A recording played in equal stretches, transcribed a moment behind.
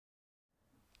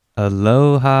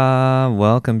Aloha!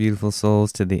 Welcome, beautiful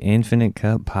souls, to the Infinite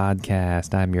Cup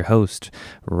podcast. I'm your host,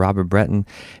 Robert Breton.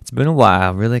 It's been a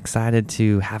while. Really excited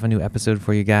to have a new episode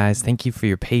for you guys. Thank you for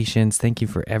your patience. Thank you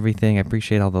for everything. I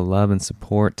appreciate all the love and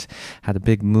support. Had a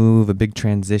big move, a big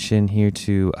transition here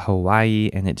to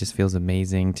Hawaii, and it just feels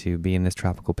amazing to be in this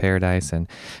tropical paradise and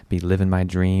be living my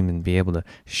dream and be able to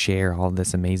share all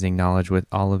this amazing knowledge with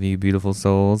all of you beautiful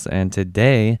souls. And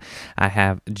today I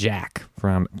have Jack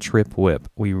from TRIPWHIP.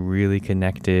 We really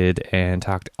connected and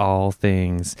talked all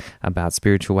things about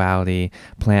spirituality,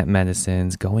 plant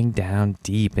medicines, going down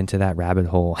deep into that rabbit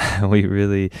hole. We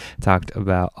really talked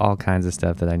about all kinds of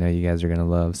stuff that I know you guys are going to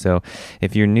love. So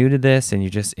if you're new to this and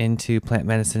you're just into plant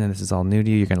medicine and this is all new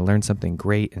to you, you're going to learn something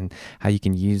great and how you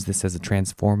can use this as a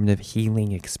transformative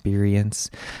healing experience.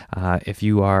 If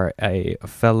you are a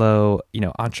fellow,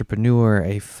 entrepreneur,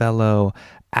 a fellow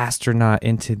astronaut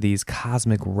into these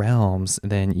cosmic realms,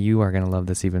 then you are going to love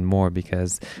this even more,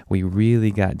 because we really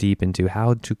got deep into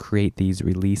how to create these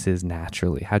releases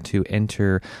naturally, how to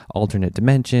enter alternate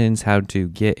dimensions, how to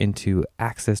get into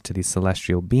access to these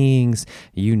celestial beings,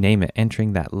 you name it,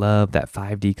 entering that love, that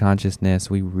 5D consciousness.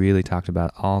 We really talked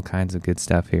about all kinds of good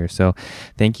stuff here. So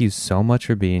thank you so much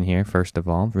for being here. First of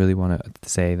all, really want to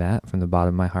say that from the bottom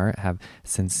of my heart. Have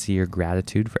sincere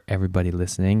gratitude for everybody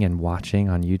listening and watching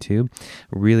on YouTube.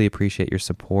 Really appreciate your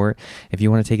support. If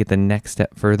you want to take it the next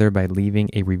step further by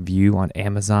leaving a review on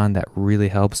Amazon, that really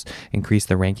helps increase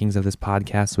the rankings of this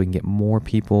podcast so we can get more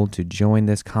people to join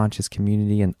this conscious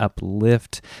community and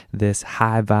uplift this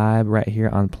high vibe right here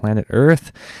on planet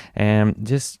Earth. And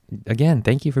just, again,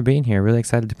 thank you for being here. Really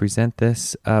excited to present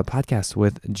this podcast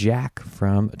with Jack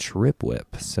from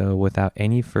TRIPWHIP. So without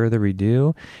any further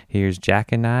ado, here's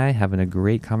Jack and I having a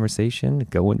great conversation,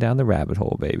 going down the rabbit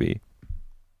hole, baby.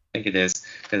 I think it is,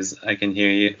 because I can hear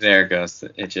you. There it goes.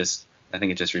 I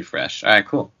think it just refreshed. All right,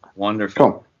 cool.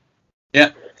 Wonderful. Cool.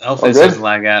 Yeah. Hopefully this doesn't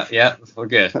lag out. Yeah, we're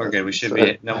good. We're good. We should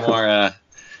be. No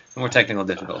more technical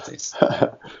difficulties.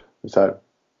 I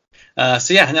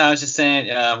was just saying,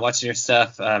 watching your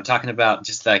stuff, talking about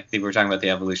just like we were talking about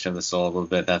the evolution of the soul a little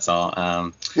bit. That's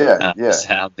all. Just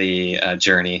how the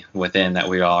journey within that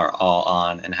we are all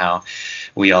on, and how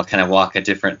we all kind of walk a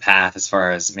different path as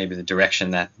far as maybe the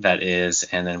direction that is,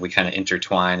 and then we kind of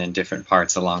intertwine in different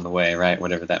parts along the way, right?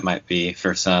 Whatever that might be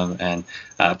for some, and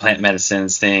plant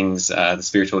medicines, things, the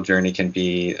spiritual journey can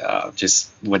be just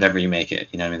whatever you make it.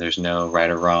 There's no right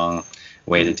or wrong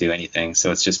way to do anything.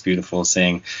 So it's just beautiful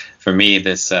seeing, for me,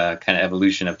 this kind of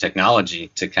evolution of technology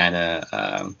to kind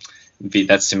of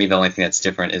that's, to me, the only thing that's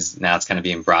different is now it's kind of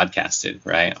being broadcasted,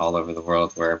 right, all over the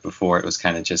world, where before it was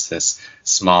kind of just this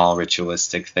small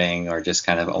ritualistic thing, or just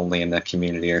kind of only in the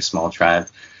community or small tribe.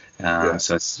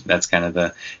 So that's kind of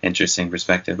the interesting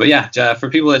perspective. But yeah,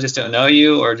 for people that just don't know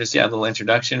you, or just a little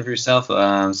introduction of yourself,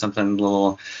 something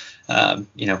little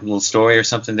story or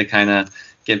something to kind of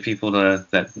get people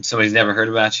that somebody's never heard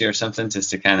about you or something,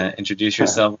 just to kind of introduce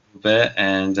yourself a little bit,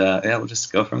 and we'll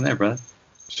just go from there, brother.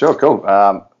 Sure,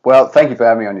 cool. Well, thank you for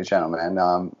having me on your channel, man.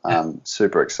 I'm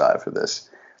super excited for this.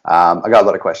 I got a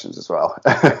lot of questions as well.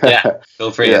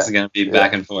 Feel free. This is going to be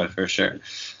back and forth for sure.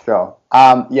 Sure. So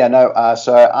I'm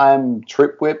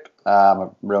TRIPWHIP. My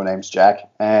real name's Jack,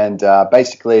 and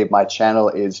basically my channel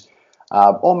is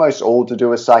almost all to do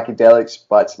with psychedelics,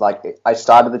 but like I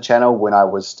started the channel when I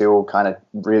was still kind of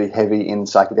really heavy in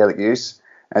psychedelic use,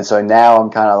 and so now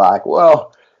I'm kind of like,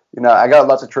 well, I got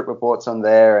lots of trip reports on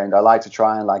there, and I like to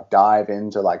try and like dive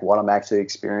into like what I'm actually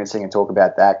experiencing and talk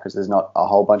about that, because there's not a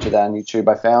whole bunch of that on YouTube,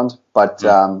 I found. But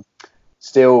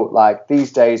still, like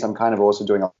these days, I'm kind of also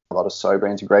doing a lot of sober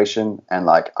integration, and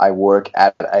like I work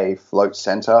at a float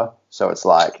center. So it's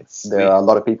like there are a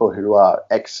lot of people who are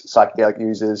ex-psychedelic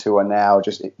users who are now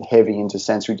just heavy into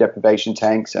sensory deprivation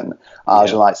tanks and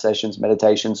light sessions,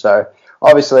 meditation. So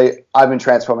obviously I've been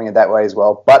transforming it that way as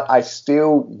well, but I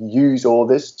still use all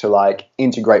this to like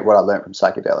integrate what I learned from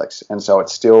psychedelics. And so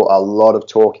it's still a lot of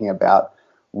talking about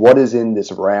what is in this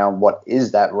realm, what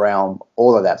is that realm,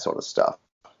 all of that sort of stuff.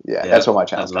 That's what my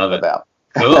channel's about.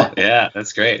 Cool. Yeah,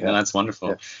 that's great. No, that's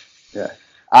wonderful. Yeah.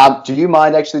 Do you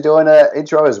mind actually doing an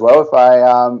intro as well? If I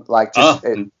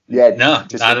no,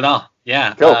 not at all.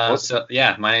 Yeah. Cool. So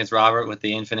my name's Robert with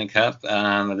the Infinite Cup.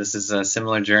 This is a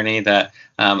similar journey that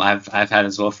I've had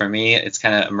as well. For me, it's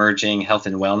kind of merging health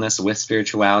and wellness with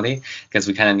spirituality, because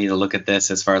we kind of need to look at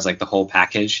this as far as like the whole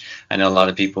package. I know a lot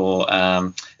of people,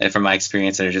 from my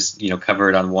experience, that are just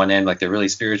covered on one end, like they're really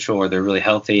spiritual or they're really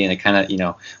healthy, and it kind of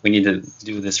we need to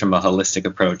do this from a holistic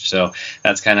approach. So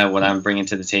that's kind of what I'm bringing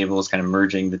to the table, is kind of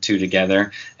merging the two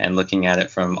together and looking at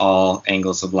it from all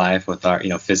angles of life with our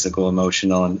physical,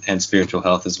 emotional, and spiritual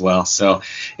health as well. So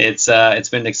it's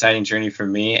been an exciting journey for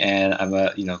me, and I'm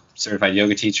a certified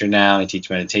yoga teacher now. I teach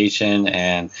meditation,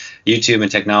 and YouTube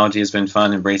and technology has been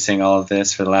fun, embracing all of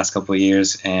this for the last couple of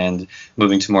years and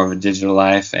moving to more of a digital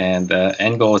life. And the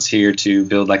end goal is here to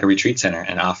build like a retreat center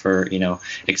and offer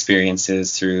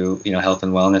experiences through health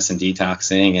and wellness and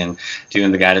detoxing and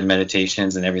doing the guided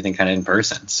meditations and everything kind of in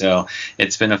person. So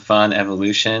it's been a fun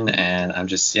evolution, and I'm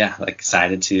just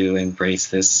excited to embrace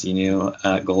this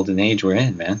golden age we're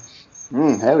in, man.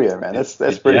 Hell yeah, man. That's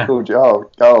pretty cool, Joe.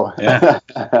 Go.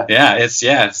 It's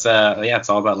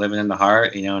all about living in the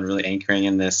heart, and really anchoring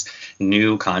in this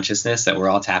new consciousness that we're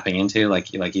all tapping into.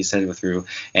 Like you said, through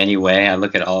any way, I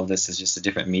look at all of this as just a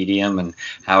different medium, and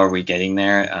how are we getting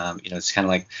there? It's kind of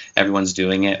like everyone's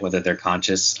doing it, whether they're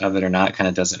conscious of it or not, kind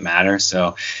of doesn't matter.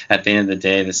 So at the end of the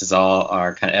day, this is all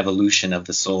our kind of evolution of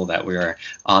the soul that we are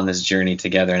on this journey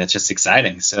together, and it's just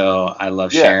exciting. So I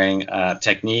love sharing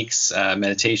techniques,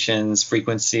 meditations,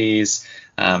 frequencies.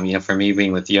 For me,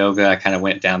 being with yoga, I kind of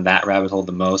went down that rabbit hole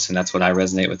the most, and that's what I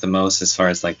resonate with the most, as far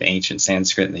as like the ancient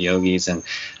Sanskrit and the yogis, and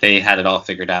they had it all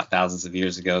figured out thousands of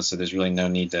years ago. So there's really no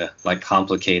need to like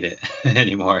complicate it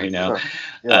anymore.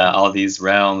 All these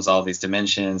realms, all these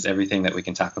dimensions, everything that we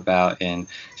can talk about in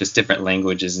just different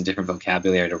languages and different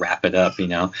vocabulary to wrap it up.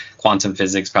 Quantum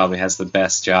physics probably has the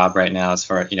best job right now as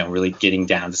far as really getting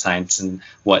down to science and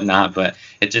whatnot. But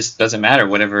it just doesn't matter.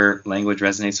 Whatever language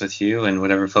resonates with you and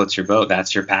whatever floats your boat,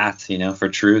 that's your path, for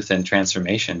truth and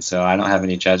transformation. So I don't have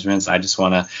any judgments. I just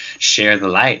want to share the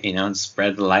light, and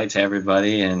spread the light to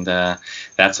everybody. And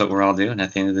that's what we're all doing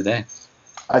at the end of the day.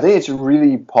 I think it's a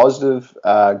really positive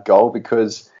goal,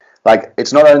 because like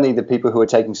it's not only the people who are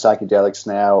taking psychedelics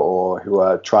now, or who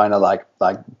are trying to like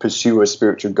pursue a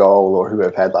spiritual goal, or who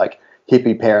have had like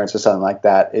hippie parents or something like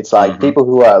that. It's like people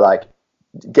who are like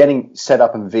getting set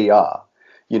up in VR.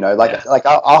 Like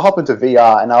I'll hop into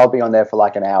VR and I'll be on there for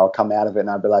like an hour, come out of it, and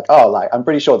I'll be like, oh, like I'm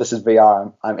pretty sure this is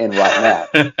VR I'm in right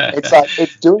now. It's like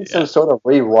it's doing some sort of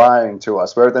rewiring to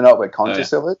us, whether or not we're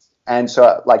conscious of it. And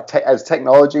so like as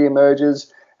technology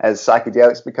emerges, as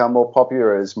psychedelics become more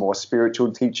popular, as more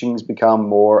spiritual teachings become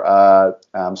more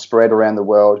spread around the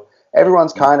world,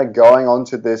 everyone's kind of going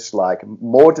onto this like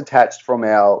more detached from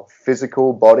our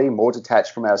physical body, more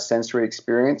detached from our sensory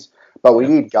experience. But we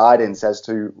need guidance as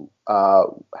to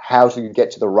how to get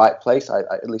to the right place,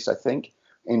 at least I think,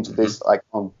 into this, like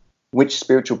on which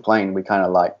spiritual plane we kind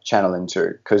of like channel into.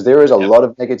 Because there is a lot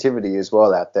of negativity as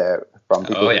well out there from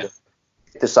people who hit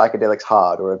the psychedelics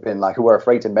hard, or have been like, who are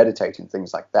afraid to meditate and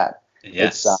things like that.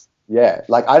 Yes.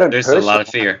 Like I don't. There's a lot of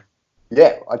fear.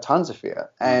 Yeah, tons of fear.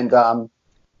 And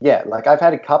like I've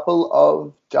had a couple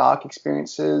of dark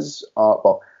experiences.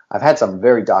 I've had some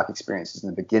very dark experiences in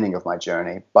the beginning of my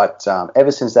journey, but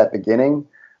ever since that beginning,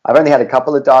 I've only had a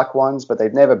couple of dark ones, but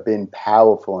they've never been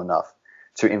powerful enough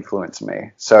to influence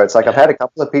me. So it's like I've had a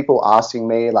couple of people asking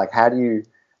me, like, how do you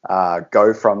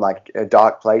go from like a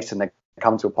dark place and then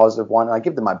come to a positive one? And I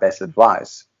give them my best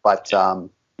advice, but I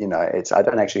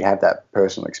don't actually have that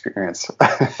personal experience.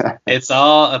 It's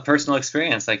all a personal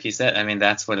experience, like you said. I mean,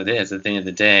 that's what it is. At the end of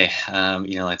the day,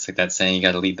 it's like that saying, you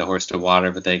got to lead the horse to water,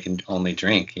 but they can only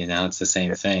drink. It's the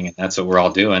same thing. And that's what we're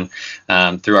all doing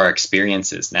through our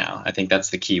experiences now. I think that's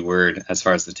the key word as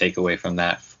far as the takeaway from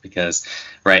that. Because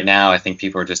right now, I think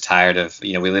people are just tired of,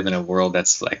 we live in a world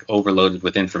that's like overloaded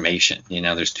with information.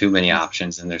 There's too many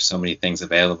options and there's so many things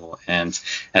available. And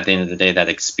at the end of the day, that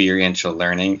experiential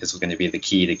learning is going to be the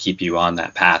key to keep you on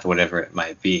that path, whatever it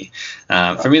might be.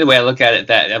 For me, the way I look at it,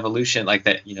 that evolution, like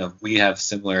that, we have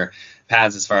similar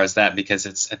paths as far as that, because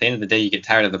it's at the end of the day, you get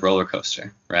tired of the roller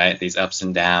coaster, right? These ups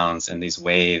and downs and these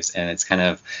waves, and it's kind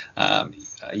of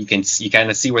you kind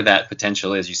of see where that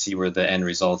potential is. You see where the end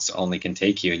results only can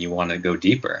take you, and you want to go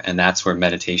deeper. And that's where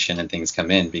meditation and things come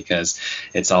in, because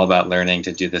it's all about learning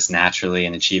to do this naturally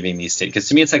and achieving these states. Because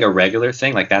to me, it's like a regular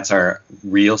thing. Like that's our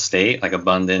real state, like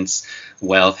abundance,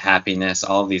 wealth, happiness,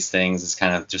 all of these things is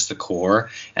kind of just the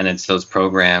core. And it's those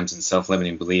programs and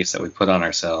self-limiting beliefs that we put on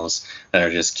ourselves that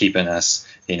are just keeping us,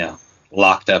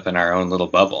 locked up in our own little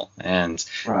bubble. And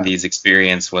these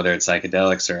experience, whether it's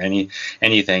psychedelics or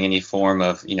anything, any form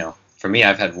of, for me,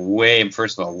 I've had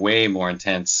way more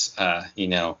intense,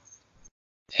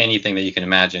 anything that you can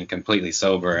imagine completely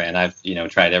sober. And I've,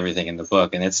 tried everything in the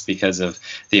book, and it's because of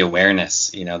the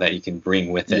awareness, that you can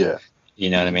bring with it. Yeah. You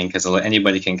know what I mean? Because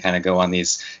anybody can kind of go on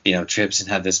these, trips and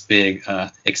have this big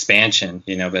expansion,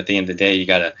 but at the end of the day, you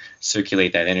got to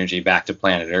circulate that energy back to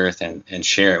planet Earth and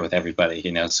share it with everybody,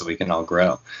 so we can all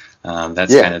grow.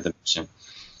 That's kind of the mission.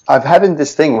 I've having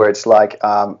this thing where it's like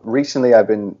recently I've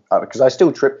been because I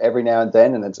still trip every now and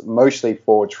then, and it's mostly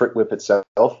for TRIPWHIP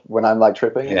itself when I'm like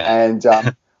tripping. Yeah. And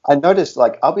I noticed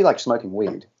like I'll be like smoking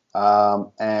weed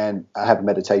and I have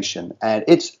meditation, and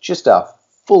it's just a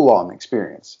full-on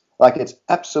experience. Like it's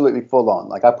absolutely full-on.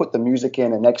 Like I put the music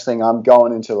in, and next thing I'm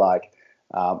going into like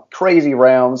crazy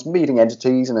realms, meeting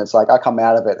entities, and it's like I come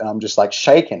out of it and I'm just like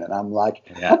shaking, and I'm like,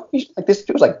 like this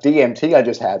feels like DMT I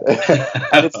just had.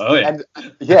 And it's, and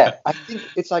yeah, I think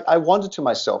it's like I wonder to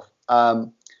myself,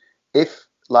 if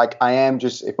like I am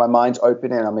just if my mind's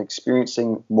open and I'm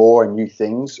experiencing more and new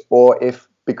things, or if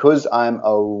because I'm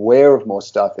aware of more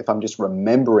stuff, if I'm just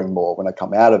remembering more when I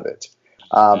come out of it.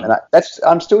 And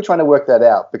I'm still trying to work that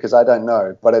out because I don't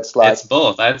know, but it's like it's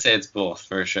both. I'd say it's both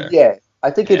for sure. Yeah. I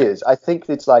think it is. I think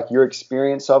it's like your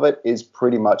experience of it is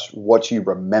pretty much what you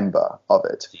remember of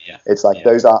it. Yeah. It's like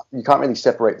those are, you can't really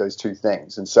separate those two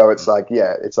things. And so it's like,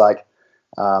 it's like,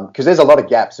 because there's a lot of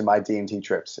gaps in my DMT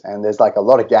trips, and there's like a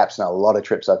lot of gaps in a lot of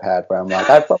trips I've had where I'm like,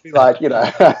 I've probably like,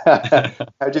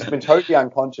 I've just been totally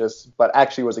unconscious, but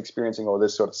actually was experiencing all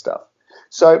this sort of stuff.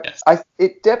 So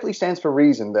it definitely stands for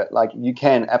reason that like you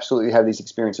can absolutely have these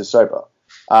experiences sober.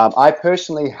 I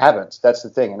personally haven't. That's the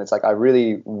thing. And it's like I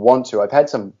really want to. I've had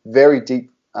some very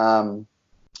deep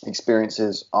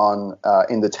experiences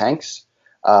in the tanks,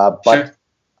 but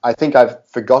I think I've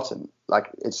forgotten. Like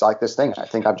it's like this thing. I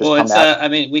think I've just come out. I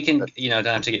mean, we can, don't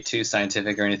have to get too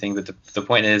scientific or anything, but the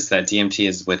point is that DMT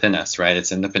is within us, right?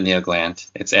 It's in the pineal gland.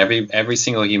 It's every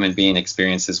single human being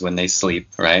experiences when they sleep,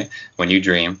 right? When you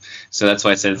dream. So that's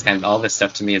why I said it's kind of all this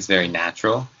stuff to me is very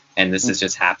natural, and this is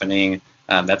just happening.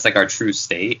 That's like our true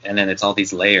state, and then it's all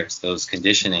these layers, those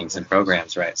conditionings and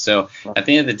programs, right? So at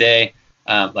the end of the day,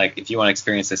 like if you want to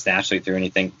experience this naturally through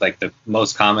anything, like the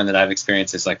most common that I've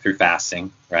experienced is like through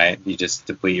fasting, right? You just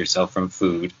deplete yourself from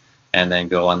food and then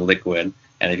go on liquid.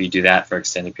 And if you do that for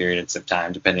extended periods of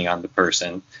time, depending on the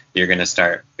person, you're going to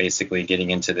start basically getting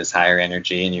into this higher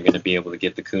energy, and you're going to be able to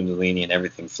get the kundalini and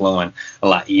everything flowing a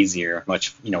lot easier,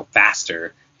 much,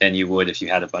 faster than you would if you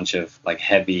had a bunch of like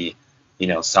heavy,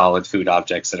 solid food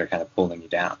objects that are kind of pulling you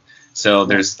down. So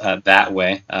there's that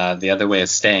way. The other way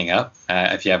is staying up.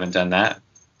 If you haven't done that,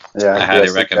 I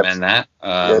highly recommend that.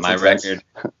 My record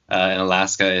in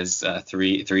Alaska is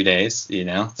 3 days,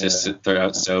 just to throw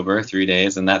out sober 3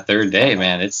 days. And that third day,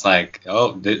 man, it's like,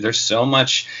 there's so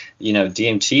much,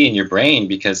 DMT in your brain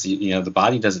because, the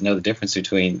body doesn't know the difference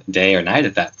between day or night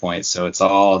at that point. So it's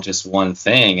all just one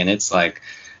thing. And it's like,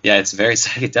 it's very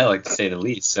psychedelic to say the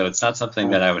least. So it's not something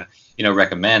that I would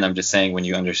recommend. I'm just saying when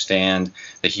you understand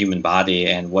the human body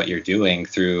and what you're doing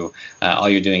through, all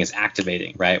you're doing is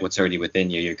activating, right? What's already within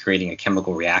you. You're creating a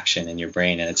chemical reaction in your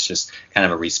brain, and it's just kind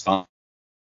of a response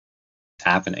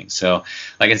happening. So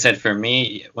like I said, for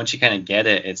me, once you kind of get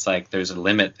it, it's like there's a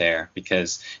limit there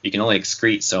because you can only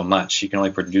excrete so much. You can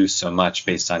only produce so much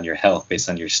based on your health, based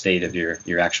on your state of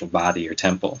your actual body, your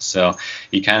temple. So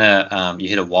you kind of you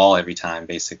hit a wall every time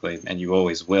basically, and you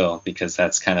always will, because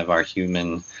that's kind of our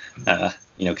human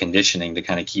conditioning to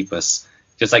kind of keep us.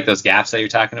 Just like those gaps that you're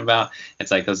talking about,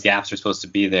 it's like those gaps are supposed to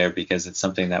be there because it's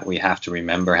something that we have to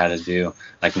remember how to do,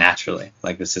 like naturally.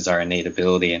 Like this is our innate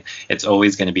ability, and it's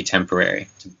always going to be temporary,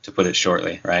 to put it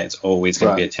shortly, right? It's always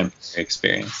going to be a temporary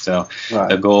experience. So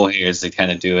the goal here is to kind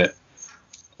of do it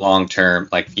long term,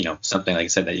 like something like I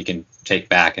said that you can take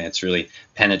back, and it's really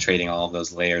penetrating all of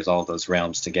those layers, all of those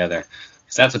realms together.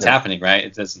 So that's what's happening, right?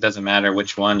 It doesn't matter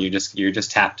which one. You're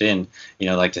just tapped in,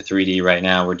 like to 3D right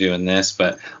now. We're doing this,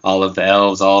 but all of the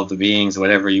elves, all of the beings,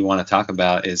 whatever you want to talk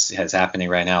about is happening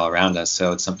right now around us.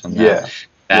 So it's something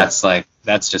that's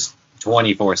just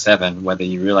 24/7, whether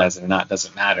you realize it or not,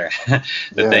 doesn't matter.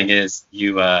 The thing is,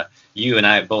 you and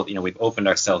I both, we've opened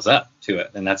ourselves up to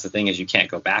it, and that's the thing is you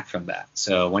can't go back from that.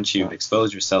 So once you've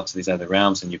exposed yourself to these other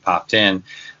realms and you popped in,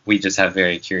 we just have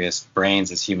very curious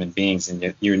brains as human beings,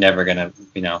 and you're never gonna,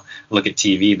 look at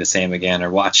TV the same again or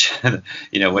watch,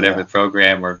 whatever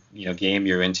program or game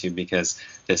you're into, because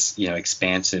this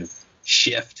expansive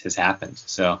shift has happened.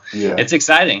 So it's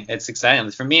exciting.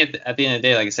 For me, at the end of the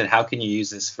day, like I said, how can you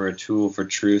use this for a tool for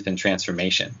truth and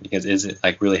transformation? Because is it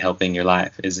like really helping your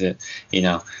life? Is it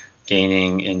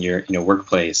gaining in your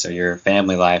workplace or your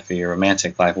family life or your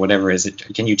romantic life, whatever is it?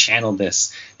 Can you channel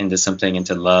this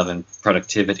into love and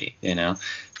productivity?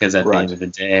 Because at the end of the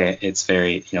day, it's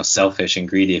very selfish and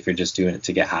greedy if you're just doing it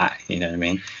to get high. You know what I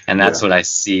mean? And that's what I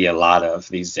see a lot of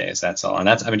these days. That's all. And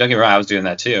don't get me wrong, I was doing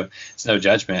that too. It's no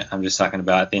judgment. I'm just talking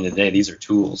about at the end of the day, these are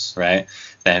tools, right?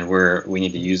 And we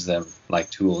need to use them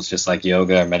like tools, just like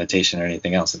yoga or meditation or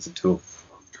anything else. It's a tool.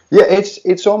 Yeah,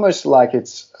 it's almost like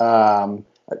it's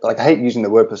like I hate using the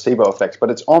word placebo effects, but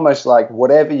it's almost like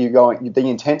whatever you're going, the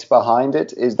intent behind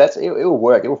it is it will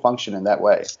work, it will function in that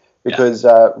way. Because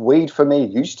weed for me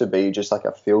used to be just like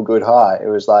a feel good high. It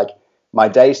was like my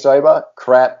day sober,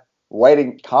 crap,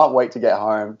 can't wait to get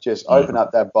home, just open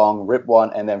up that bong, rip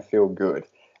one, and then feel good.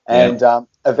 And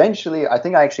eventually, I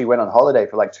think I actually went on holiday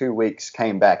for like 2 weeks,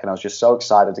 came back, and I was just so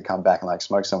excited to come back and like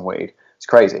smoke some weed. It's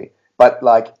crazy. But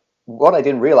like what I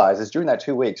didn't realize is during that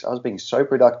 2 weeks, I was being so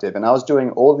productive, and I was doing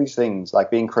all these things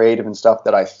like being creative and stuff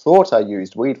that I thought I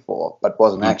used weed for, but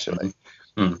wasn't actually.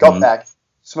 Got back,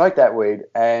 smoked that weed,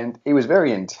 and it was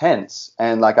very intense.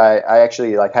 And like I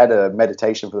actually like had a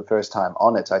meditation for the first time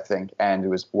on it, I think, and it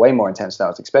was way more intense than I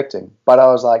was expecting. But I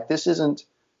was like, this isn't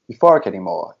euphoric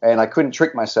anymore, and I couldn't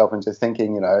trick myself into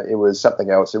thinking, it was something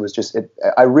else. It was just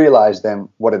I realized then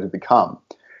what it had become,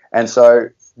 and so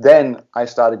then I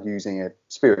started using it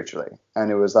spiritually, and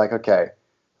it was like, okay,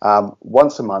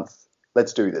 once a month,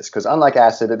 let's do this, because unlike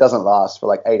acid, it doesn't last for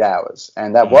like 8 hours,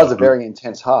 and that was a very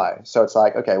intense high. So it's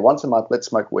like, okay, once a month, let's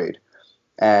smoke weed,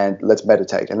 and let's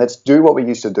meditate, and let's do what we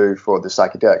used to do for the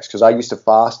psychedelics. Because I used to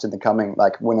fast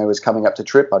when I was coming up to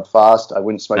trip, I'd fast. I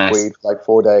wouldn't smoke weed for like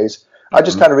 4 days. I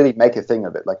just kind of really make a thing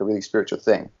of it, like a really spiritual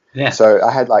thing. Yeah. So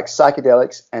I had like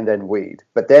psychedelics and then weed,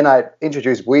 but then I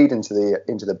introduced weed into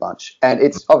the bunch, and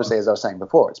it's obviously, as I was saying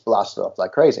before, it's blasted off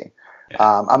like crazy.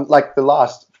 Yeah. I'm like the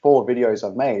last 4 videos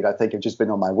I've made, I think, have just been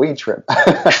on my weed trip.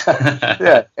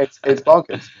 Yeah, it's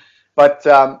bonkers. But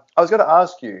I was going to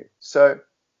ask you, so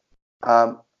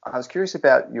I was curious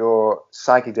about your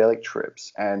psychedelic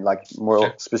trips, and like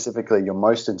more specifically your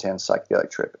most intense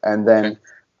psychedelic trip, and then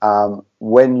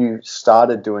when you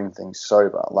started doing things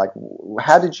sober, like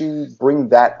how did you bring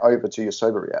that over to your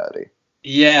sober reality?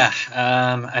 Yeah,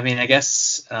 I mean, I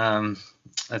guess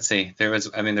let's see. There was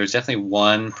definitely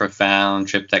one profound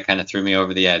trip that kind of threw me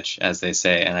over the edge, as they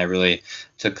say, and I really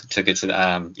took it to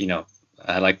the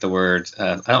I like the word.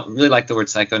 I don't really like the word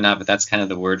psychonaut, but that's kind of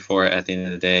the word for it. At the end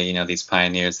of the day, these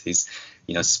pioneers, these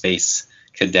space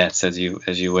cadets, as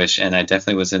you wish, and I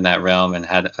definitely was in that realm and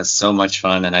had so much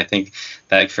fun. And I think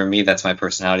that for me, that's my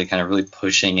personality, kind of really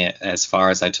pushing it as far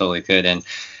as I totally could. And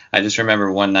I just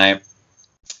remember one night.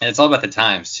 And it's all about the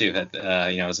times too.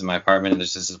 I was in my apartment, and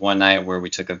there's just this one night where we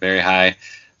took a very high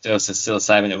dose of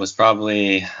psilocybin. It was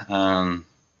probably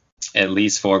at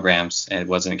least 4 grams. It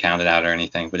wasn't counted out or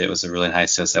anything, but it was a really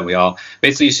nice dose that we all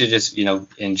basically used to just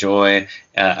enjoy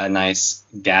a nice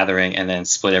gathering and then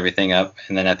split everything up.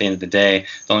 And then at the end of the day,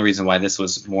 the only reason why this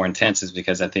was more intense is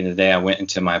because at the end of the day, I went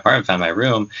into my apartment, found my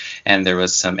room, and there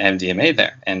was some MDMA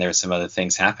there, and there were some other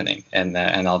things happening, and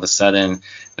all of a sudden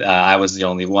I was the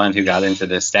only one who got into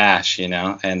this stash,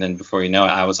 and then before you know it,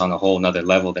 I was on a whole nother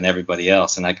level than everybody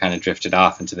else, and I kind of drifted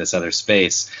off into this other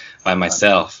space by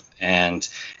myself. And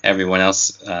everyone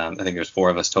else, I think there's 4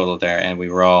 of us total there, and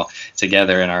we were all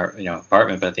together in our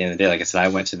apartment. But at the end of the day, like I said, I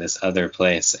went to this other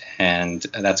place, and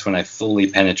that's when I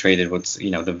fully penetrated what's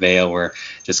the veil, where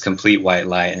just complete white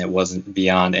light, and it wasn't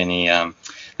beyond any. The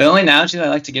only analogy that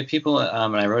I like to give people,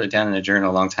 and I wrote it down in a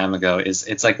journal a long time ago, is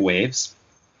it's like waves,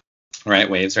 right?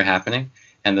 Waves are happening,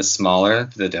 and the smaller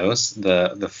the dose,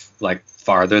 the like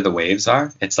farther the waves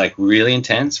are. It's like really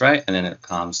intense, right? And then it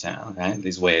calms down, right?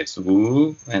 These waves,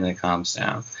 woo, and then it calms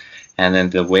down. And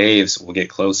then the waves will get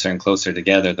closer and closer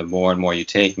together the more and more you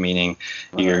take, meaning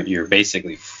you're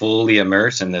basically fully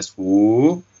immersed in this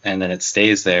woo, and then it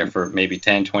stays there for maybe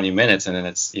 10, 20 minutes, and then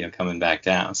it's coming back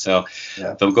down. So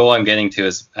the goal I'm getting to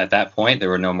is, at that point, there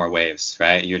were no more waves,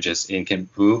 right? You're just into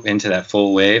that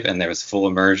full wave, and there was full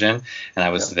immersion, and I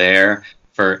was there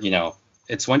for,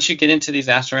 it's once you get into these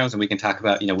astral realms, and we can talk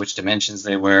about, which dimensions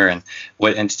they were and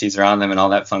what entities are on them and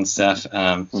all that fun stuff.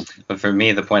 But for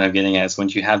me, the point I'm getting at is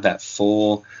once you have that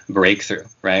full breakthrough,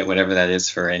 right, whatever that is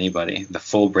for anybody, the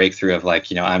full breakthrough of like,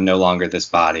 I'm no longer this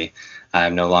body.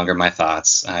 I'm no longer my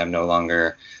thoughts. I'm no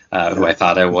longer who I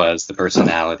thought I was, the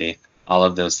personality, all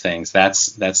of those things.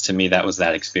 That's to me, that was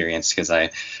that experience, because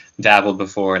I dabbled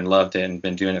before and loved it and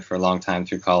been doing it for a long time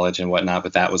through college and whatnot.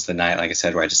 But that was the night, like I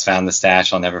said, where I just found the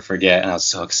stash I'll never forget. And I was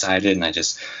so excited, and I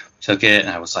just took it, and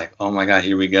I was like, oh my God,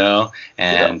 here we go.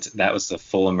 And that was the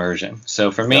full immersion.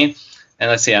 So for me, and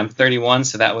let's see, I'm 31.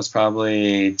 So that was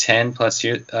probably 10 plus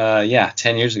years.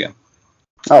 10 years ago.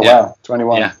 Oh, wow.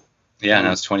 21. Yeah, and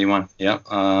I was 21. Yep.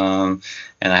 And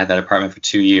I had that apartment for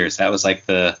 2 years. That was like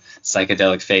the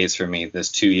psychedelic phase for me.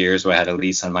 This 2 years where I had a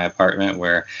lease on my apartment,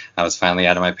 where I was finally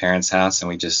out of my parents' house, and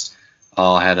we just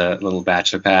all had a little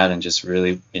bachelor pad and just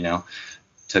really,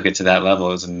 took it to that level.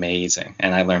 It was amazing,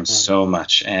 and I learned so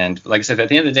much. And like I said, at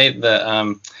the end of the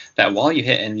day, that wall you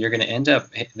hit, and you're going to end up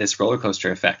this roller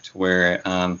coaster effect where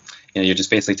you're just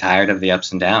basically tired of the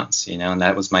ups and downs, and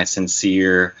that was my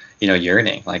sincere,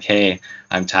 yearning. Like, hey,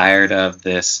 I'm tired of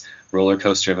this roller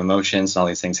coaster of emotions and all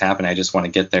these things happen. I just want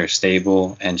to get there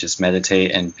stable and just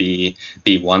meditate and be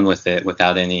one with it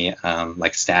without any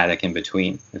like static in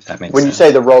between, if that makes sense. When you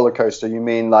say the roller coaster, you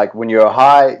mean like when you're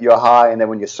high, and then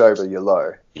when you're sober, you're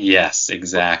low. Yes,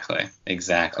 exactly.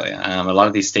 A lot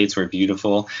of these states were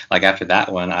beautiful. Like after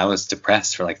that one, I was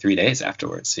depressed for like 3 days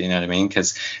afterwards. You know what I mean?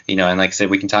 Because, and like I said,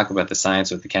 we can talk about the science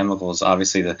with the chemicals.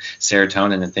 Obviously, the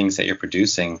serotonin and things that you're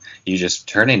producing, you just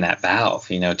turning that valve,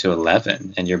 to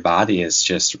 11, and your body is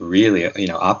just really,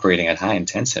 operating at high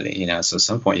intensity. So at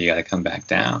some point you got to come back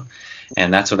down.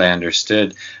 And that's what I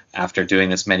understood after doing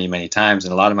this many, many times.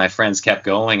 And a lot of my friends kept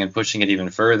going and pushing it even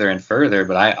further and further.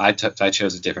 But I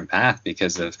chose a different path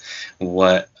because of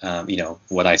what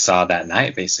I saw that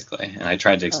night, basically. And I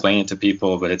tried to explain it to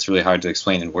people, but it's really hard to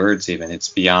explain in words even. It's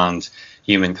beyond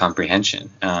human comprehension.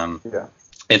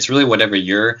 It's really whatever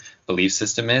your belief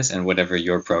system is and whatever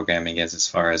your programming is as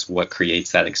far as what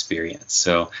creates that experience.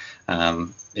 So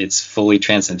it's fully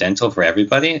transcendental for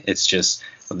everybody. It's just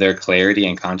their clarity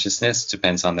and consciousness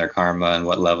depends on their karma and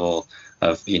what level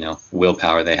of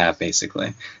willpower they have.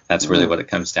 Basically, that's really what it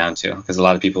comes down to. Because a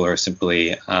lot of people are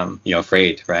simply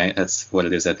afraid, right? That's what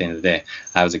it is at the end of the day.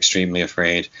 I was extremely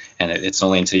afraid, and it's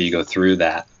only until you go through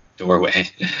that doorway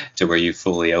to where you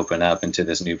fully open up into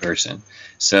this new person.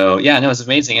 So it's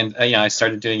amazing. And I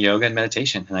started doing yoga and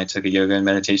meditation, and I took a yoga and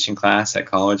meditation class at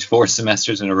college 4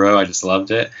 semesters in a row. I just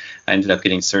loved it. I ended up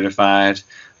getting certified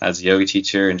as a yoga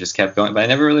teacher and just kept going, but I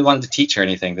never really wanted to teach or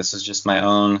anything. This was just my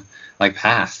own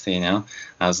path. I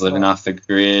was living off the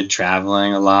grid,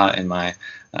 traveling a lot in my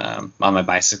on my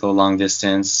bicycle long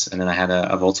distance, and then I had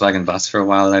a Volkswagen bus for a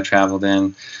while that I traveled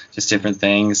in, just different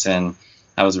things. And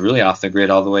I was really off the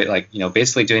grid all the way,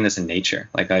 basically doing this in nature.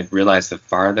 I realized the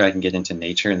farther I can get into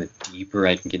nature and the deeper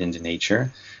I can get into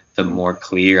nature, the more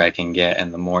clear I can get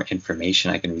and the more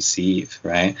information I can receive,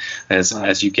 right?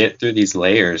 As you get through these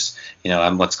layers,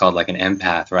 I'm what's called like an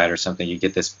empath, right, or something. You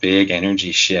get this big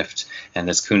energy shift and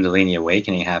this Kundalini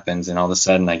awakening happens, and all of a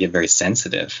sudden I get very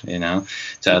sensitive, to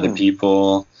other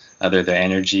people, their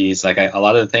energies. A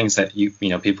lot of the things that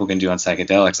people can do on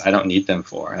psychedelics, I don't need them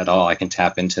for at all. I can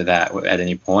tap into that at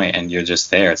any point, and you're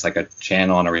just there. It's like a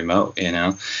channel on a remote,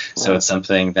 So it's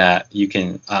something that you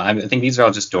can. I think these are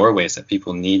all just doorways that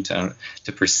people need to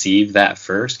perceive that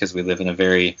first, because we live in a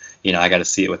very, I got to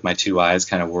see it with my 2 eyes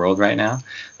kind of world right now.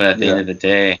 But at the end of the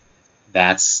day,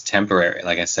 that's temporary,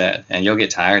 like I said, and you'll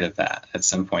get tired of that at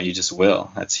some point. You just will.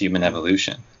 That's human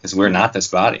evolution, because we're not this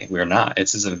body. We're not.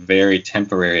 It's just a very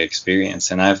temporary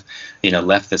experience. And I've,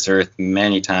 left this earth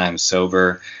many times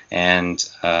sober and,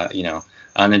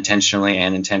 unintentionally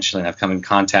and intentionally. And I've come in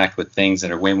contact with things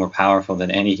that are way more powerful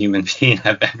than any human being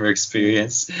I've ever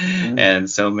experienced. And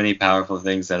so many powerful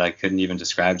things that I couldn't even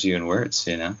describe to you in words,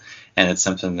 And it's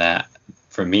something that,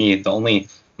 for me, the only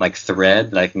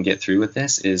thread that I can get through with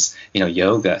this is,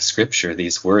 yoga, scripture,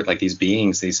 these words, these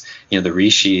beings, these, the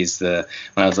rishis, when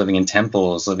I was living in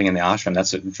temples, living in the ashram,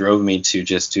 that's what drove me to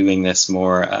just doing this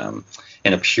more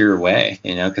in a pure way,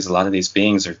 because a lot of these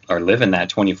beings are living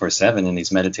that 24/7 in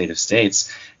these meditative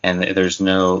states, and there's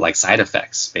no side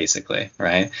effects, basically,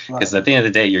 right? Because at the end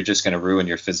of the day, you're just going to ruin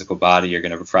your physical body, you're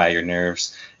going to fry your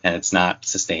nerves, and it's not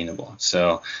sustainable.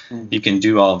 So you can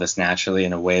do all of this naturally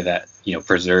in a way that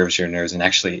preserves your nerves and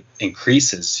actually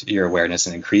increases your awareness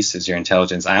and increases your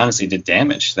intelligence. I honestly did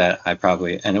damage that I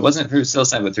probably, and it wasn't through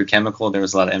psilocybin, but through chemical. There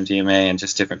was a lot of MDMA and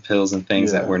just different pills and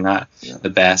things that were not the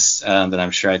best, that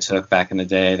I'm sure I took back in the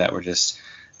day, that were just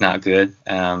not good.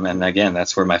 And again,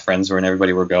 that's where my friends were and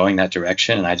everybody were going that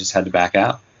direction, and I just had to back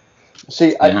out.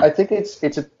 See, I think it's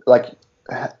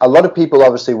a lot of people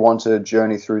obviously want to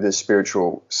journey through the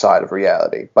spiritual side of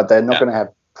reality, but they're not going to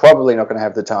have, probably not going to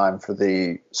have the time for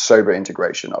the sober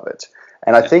integration of it.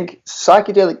 And I think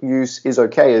psychedelic use is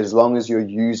okay as long as you're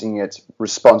using it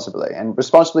responsibly. And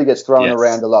responsibly gets thrown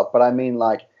around a lot, but I mean,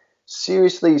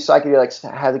 seriously, psychedelics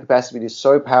have the capacity to be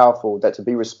so powerful that to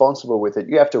be responsible with it,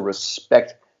 you have to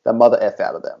respect the mother F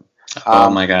out of them. Oh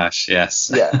my gosh,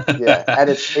 yes. Yeah. And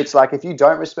it's like, if you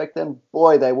don't respect them,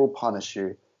 boy, they will punish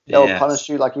you. They'll punish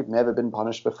you like you've never been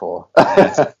punished before.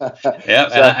 Yes.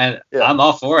 Yep. I'm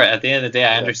all for it. At the end of the day,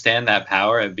 I understand that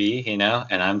power at B, and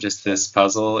I'm just this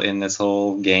puzzle in this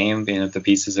whole game, the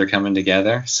pieces are coming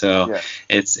together. So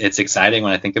it's exciting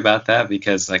when I think about that,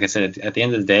 because like I said, at the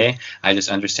end of the day, I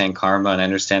just understand karma and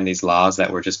understand these laws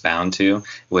that we're just bound to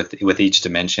with each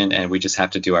dimension, and we just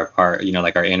have to do our part,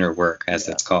 like our inner work, as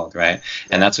it's called, right?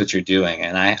 And that's what you're doing.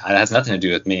 And it has nothing to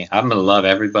do with me. I'm going to love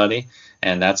everybody.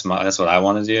 And that's what I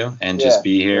want to do, and just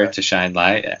be here to shine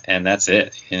light, and that's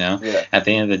it. At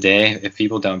the end of the day, if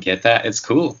people don't get that, it's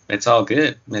cool. It's all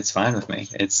good. It's fine with me.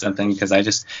 It's something because I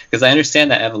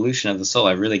understand that evolution of the soul.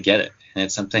 I really get it, and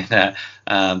it's something that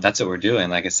that's what we're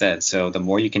doing. Like I said, so the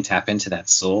more you can tap into that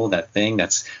soul, that thing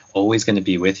that's always going to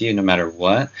be with you no matter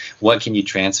what can you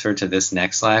transfer to this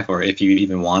next life, or if you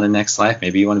even want a next life,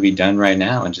 maybe you want to be done right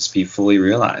now and just be fully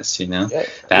realized.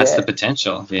 That's the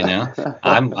potential.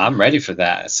 I'm ready for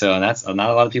that. So that's not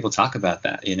a lot of people talk about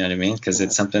that. You know what I mean? Because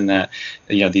it's something that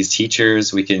these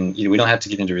teachers, we can we don't have to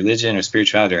get into religion or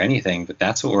spirituality or anything, but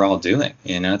that's what we're all doing.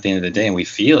 At the end of the day, and we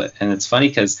feel it. And it's funny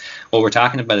because what we're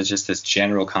talking about is just this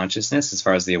general consciousness as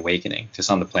far as the awakening, just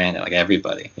on the planet, like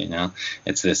everybody.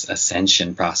 It's this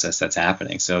ascension process that's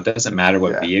happening. So it doesn't matter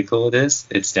what vehicle it is.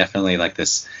 It's definitely like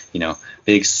this,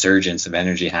 big surgence of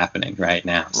energy happening right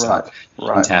now. So you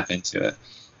can tap into it.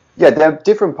 Yeah, there are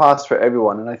different paths for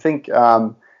everyone, and I think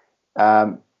the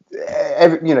path,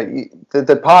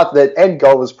 the end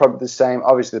goal is probably the same.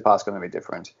 Obviously, the path's going to be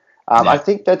different. I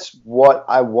think that's what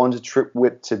I wanted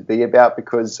TRIPWHIP to be about,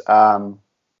 because there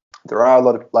are a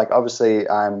lot of, like, obviously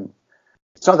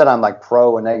it's not that I'm like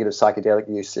pro or negative psychedelic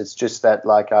use. It's just that,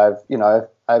 like, I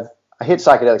hit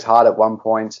psychedelics hard at one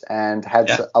point and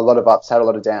had a lot of ups, had a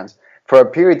lot of downs. For a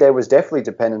period there, was definitely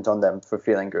dependent on them for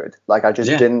feeling good. Like, I just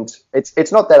didn't.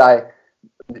 It's not that I,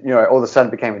 all of a sudden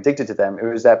became addicted to them. It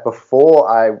was that before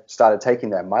I started taking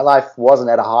them, my life wasn't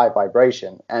at a high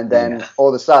vibration, and then all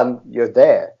of a sudden you're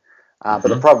there. But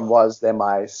the problem was then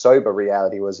my sober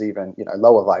reality was even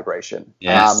lower vibration.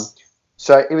 Yes.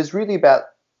 So it was really about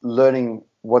learning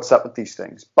what's up with these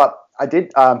things. But I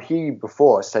did hear you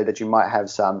before say that you might have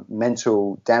some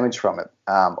mental damage from it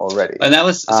already. And that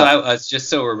was just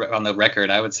so we're on the record,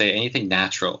 I would say anything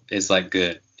natural is like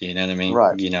good. You know what I mean?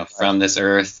 Right. From this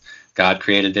earth, God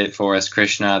created it for us,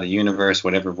 Krishna, the universe,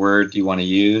 whatever word you want to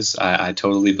use. I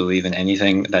totally believe in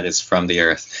anything that is from the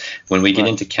earth. When we get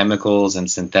into chemicals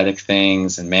and synthetic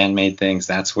things and man-made things,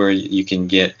 that's where you can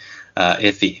get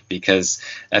iffy, because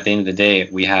at the end of the day,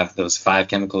 we have those 5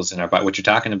 chemicals in our body. What you're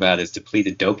talking about is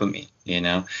depleted dopamine,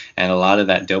 and a lot of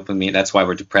that dopamine, that's why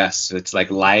we're depressed. So it's like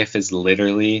life is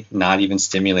literally not even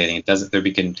stimulating. It doesn't, there'd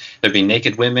be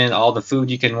naked women, all the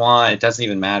food you can want. It doesn't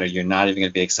even matter. You're not even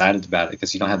going to be excited about it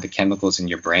because you don't have the chemicals in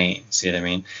your brain. See what I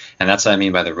mean? And that's what I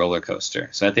mean by the roller coaster.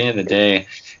 So at the end of the day,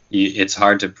 it's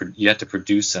hard to, you have to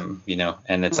produce them,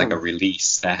 and it's like a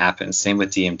release that happens. Same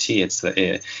with DMT.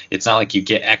 It's not like you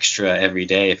get extra every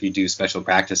day if you do special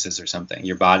practices or something.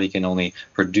 Your body can only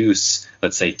produce,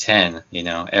 let's say 10,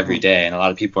 every day. And a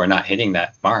lot of people are not hitting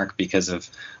that mark because of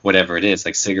whatever it is,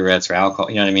 like cigarettes or alcohol.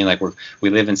 You know what I mean? Like we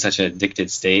live in such an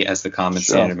addicted state as the common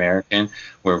standard American,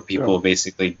 where people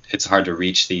basically, it's hard to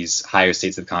reach these higher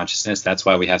states of consciousness. That's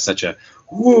why we have such a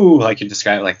woo, like you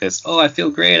describe it like this, I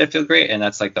feel great. And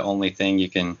that's like the only thing you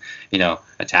can,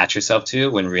 attach yourself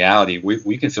to, when in reality,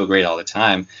 we can feel great all the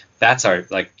time. That's our,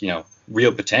 like,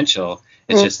 real potential.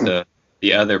 It's just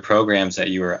the other programs that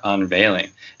you are unveiling.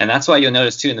 And that's why you'll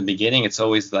notice too, in the beginning, it's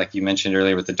always like you mentioned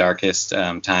earlier with the darkest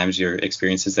times, your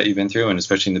experiences that you've been through, and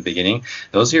especially in the beginning,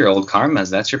 those are your old karmas.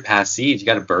 That's your past seeds. You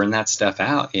got to burn that stuff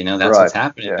out. That's what's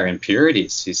happening. They're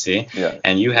impurities, you see,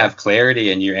 and you have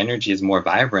clarity, and your energy is more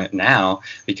vibrant now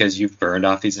because you've burned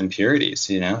off these impurities.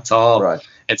 It's all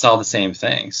it's all the same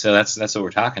thing. So that's what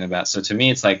we're talking about. So to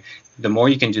me, it's like the more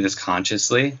you can do this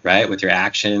consciously, right, with your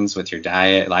actions, with your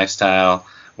diet, lifestyle,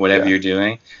 whatever you're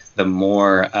doing, the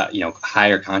more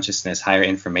higher consciousness, higher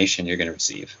information you're going to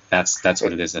receive. That's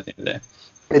what it is at the end of the day.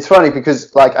 It's funny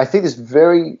because, like, I think there's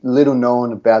very little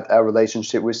known about our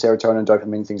relationship with serotonin,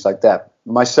 dopamine, things like that.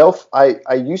 Myself, I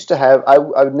used to have, I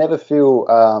would never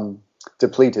feel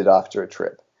depleted after a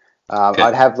trip.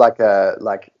 I'd have like a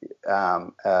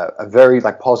very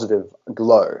like positive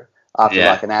glow after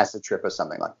like an acid trip or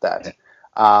something like that.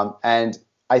 And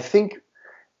I think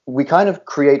we kind of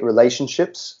create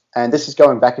relationships, and this is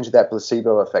going back into that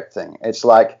placebo effect thing. It's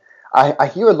like I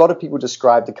hear a lot of people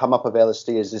describe the come up of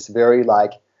LSD as this very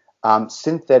like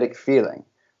synthetic feeling,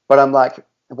 but I'm like,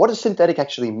 what does synthetic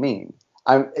actually mean?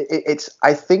 I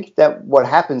think that what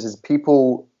happens is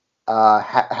people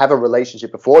have a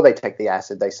relationship before they take the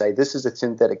acid, they say this is a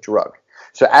synthetic drug.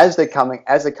 So as they're coming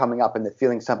up and they're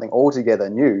feeling something altogether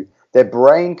new, their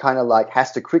brain kind of like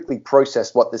has to quickly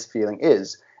process what this feeling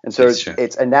is. And so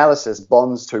its analysis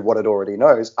bonds to what it already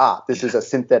knows. This is a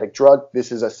synthetic drug.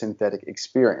 This is a synthetic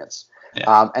experience.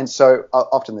 Yeah. And so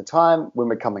often the time when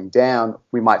we're coming down,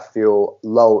 we might feel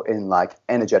low in like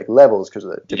energetic levels because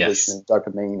of the depletion of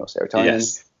dopamine or serotonin.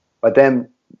 Yes. But then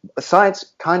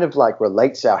science kind of like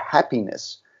relates our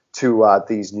happiness to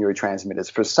these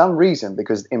neurotransmitters for some reason,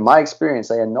 because in my experience,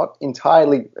 they are not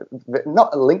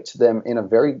linked to them in a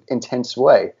very intense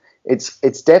way.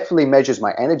 It's definitely measures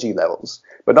my energy levels,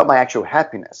 but not my actual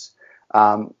happiness.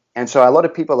 And so a lot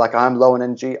of people are like, I'm low on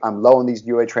energy, I'm low on these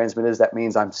neurotransmitters, that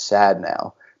means I'm sad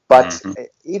now. But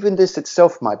even this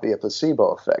itself might be a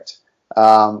placebo effect,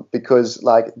 because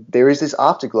like there is this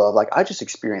afterglow of like, I just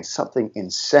experienced something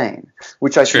insane,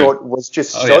 which I thought was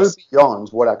just beyond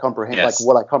what I comprehend, like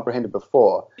what I comprehended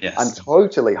before. Yes. I'm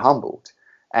totally humbled.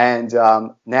 And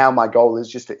now my goal is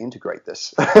just to integrate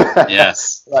this.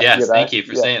 Yes. Thank you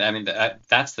for saying. I mean,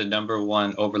 that's the number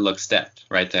one overlooked step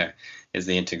right there, is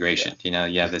the integration. You know,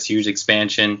 you have this huge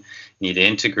expansion, you need to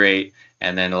integrate,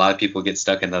 and then a lot of people get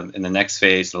stuck in the next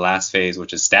phase, the last phase,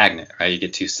 which is stagnant, right? You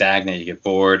get too stagnant, you get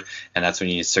bored, and that's when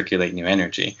you need to circulate new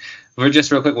energy.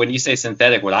 Just real quick, when you say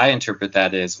synthetic, what I interpret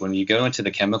that is when you go into the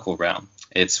chemical realm,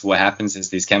 it's what happens is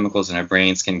these chemicals in our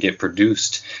brains can get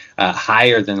produced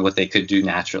higher than what they could do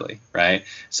naturally, right?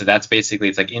 So that's basically,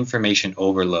 it's like information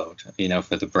overload, you know,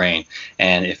 for the brain.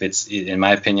 And if it's, in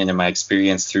my opinion, in my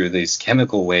experience through these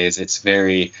chemical ways,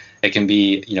 it can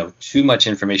be, you know, too much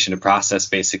information to process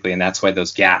basically. And that's why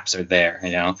those gaps are there,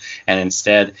 you know, and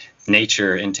instead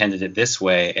nature intended it this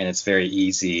way, and it's very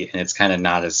easy, and it's kind of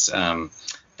not as,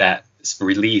 that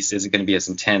release isn't going to be as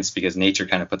intense because nature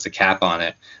kind of puts a cap on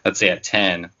it, let's say at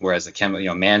 10, whereas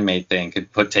a man-made thing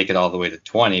could take it all the way to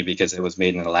 20 because it was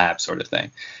made in a lab sort of thing.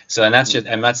 So, and that's just,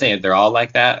 I'm not saying they're all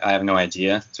like that. I have no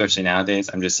idea, especially nowadays.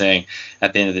 I'm just saying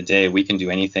at the end of the day, we can do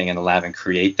anything in the lab and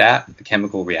create that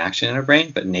chemical reaction in our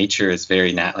brain, but nature is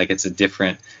very it's a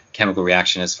different chemical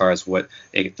reaction as far as what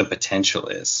the potential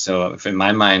is. So in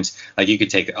my mind, like you could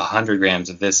take 100 grams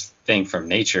of this thing from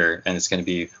nature and it's going to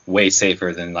be way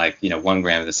safer than 1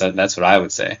 gram of this. That's what I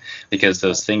would say, because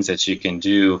those things that you can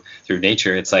do through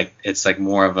nature, it's like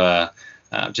more of a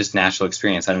just natural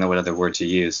experience. I don't know what other word to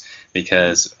use,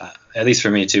 because at least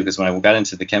for me too, because when I got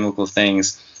into the chemical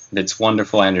things, it's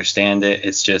wonderful. I understand it.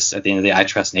 It's just at the end of the day, I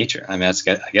trust nature. I mean, that's,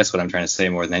 I guess, what I'm trying to say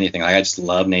more than anything. Like, I just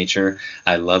love nature.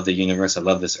 I love the universe. I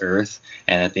love this earth.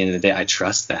 And at the end of the day, I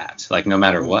trust that. Like, no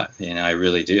matter what, I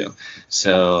really do.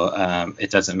 So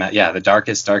it doesn't matter. Yeah, the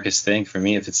darkest thing for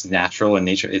me, if it's natural and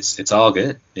nature, it's all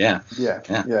good. Yeah.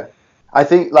 I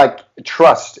think like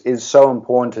trust is so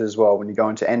important as well when you go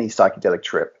into any psychedelic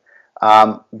trip.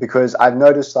 Because I've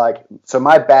noticed so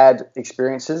my bad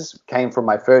experiences came from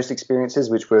my first experiences,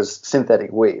 which was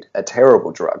synthetic weed, a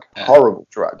terrible drug, horrible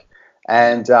drug.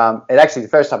 And it actually, the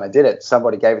first time I did it,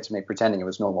 somebody gave it to me pretending it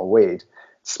was normal weed,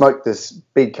 smoked this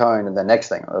big cone, and the next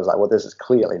thing I was like, well, this is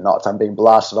clearly not. I'm being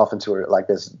blasted off into like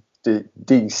this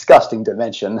disgusting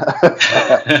dimension.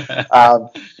 But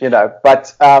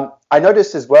I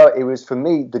noticed as well, it was for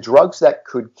me, the drugs that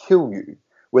could kill you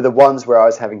were the ones where I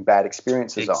was having bad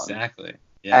experiences on. Exactly.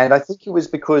 Yeah. And I think it was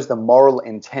because the moral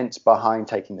intent behind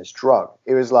taking this drug.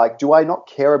 It was like, do I not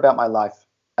care about my life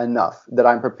enough that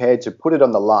I'm prepared to put it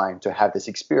on the line to have this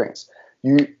experience?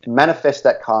 You manifest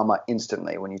that karma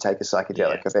instantly when you take a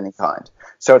psychedelic of any kind.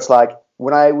 So it's like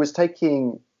when I was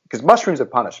taking, because mushrooms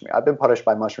have punished me. I've been punished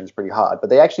by mushrooms pretty hard, but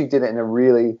they actually did it in a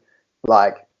really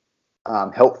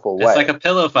helpful way. It's like a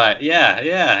pillow fight.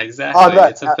 Yeah, exactly. Oh,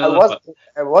 it's a pillow fight.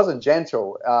 It wasn't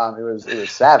gentle. It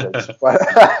was savage.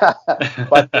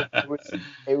 but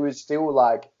it was still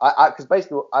like because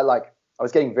basically I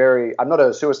was getting I'm not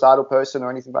a suicidal person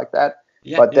or anything like that.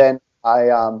 Then I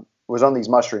was on these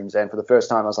mushrooms, and for the first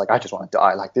time I was like, I just want to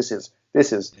die. Like this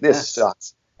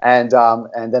sucks. And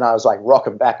then I was like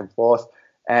rocking back and forth,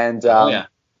 and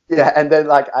and then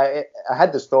like I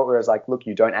had this thought where I was like, look,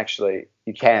 you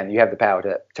have the power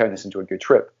to turn this into a good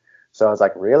trip. So I was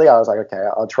like, really? I was like, okay,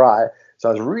 I'll try. So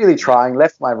I was really trying,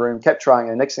 left my room, kept trying.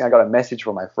 And the next thing I got a message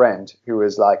from my friend who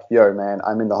was like, yo, man,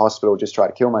 I'm in the hospital, just try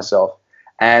to kill myself.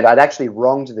 And I'd actually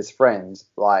wronged this friend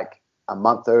like a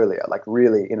month earlier, like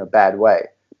really in a bad way.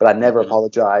 But I never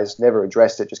apologized, never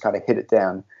addressed it, just kind of hit it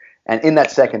down. And in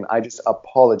that second, I just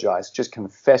apologized, just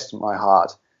confessed my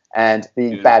heart. And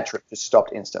the bad trip just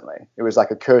stopped instantly. It was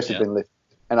like a curse had been lifted.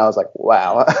 And I was like,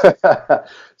 wow.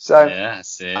 So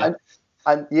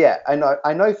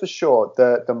I know for sure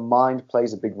the mind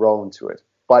plays a big role into it.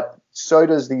 but so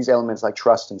does these elements like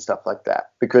trust and stuff like that,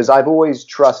 because I've always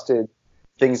trusted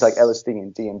things like LSD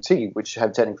and DMT, which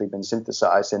have technically been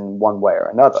synthesized in one way or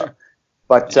another. Sure.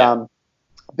 But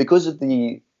because of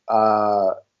the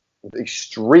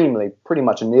extremely, pretty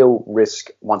much a nil risk,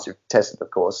 once you've tested,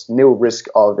 of course, nil risk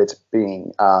of it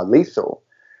being lethal,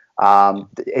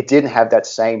 it didn't have that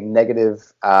same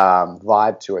negative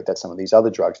vibe to it that some of these other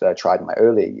drugs that I tried in my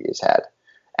earlier years had.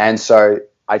 And so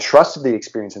I trusted the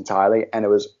experience entirely, and it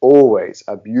was always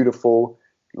a beautiful,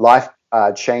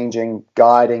 life-changing,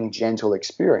 guiding, gentle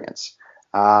experience.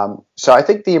 So I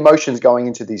think the emotions going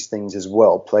into these things as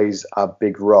well plays a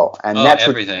big role. And that's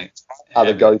everything.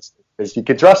 Other goes, because you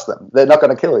can trust them. They're not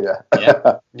going to kill you.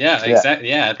 Yeah, exactly.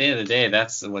 Yeah, at the end of the day,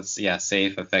 that's what's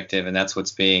safe, effective, and that's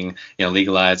what's being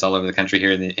legalized all over the country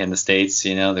here in the States.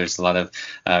 There's a lot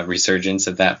of resurgence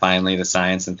of that. Finally, the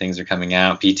science and things are coming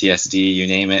out. PTSD, you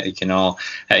name it, you can all.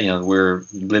 We're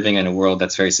living in a world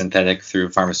that's very synthetic through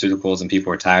pharmaceuticals, and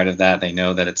people are tired of that. They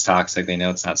know that it's toxic. They know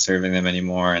it's not serving them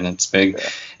anymore, and it's big. Yeah.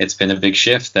 It's been a big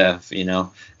shift of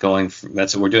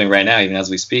that's what we're doing right now, even as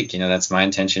we speak. That's my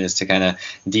intention, is to kind of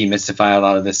demystify a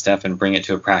lot of this stuff and bring it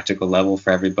to a practical level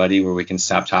for everybody, where we can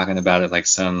stop talking about it like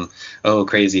some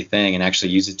crazy thing and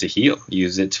actually use it to heal,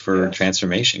 use it for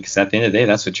transformation. Because at the end of the day,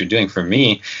 that's what you're doing. For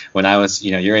me, when I was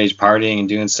your age, partying and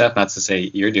doing stuff, not to say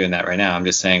you're doing that right now, I'm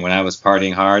just saying when I was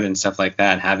partying hard and stuff like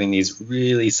that and having these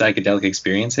really psychedelic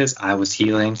experiences, I was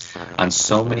healing on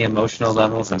so many emotional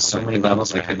levels and so many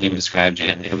levels I couldn't even describe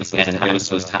yet. It was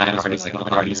those times where it's like,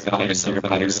 party's got yourself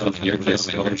by yourself, you're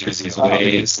just going through these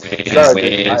waves.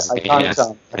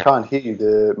 I can't hear you.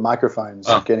 The microphone's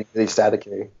getting really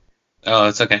staticky. Oh,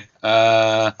 it's okay.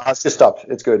 It's just stopped.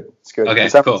 It's good. Okay,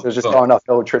 cool. It was just going off.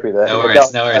 No trippy there. No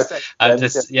worries. I'm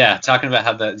just talking about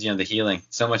how the healing.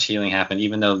 So much healing happened,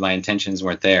 even though my intentions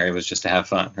weren't there. It was just to have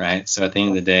fun, right? So at the end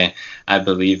of the day, I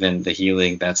believe in the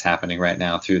healing that's happening right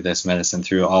now through this medicine,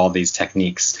 through all these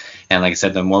techniques. And like I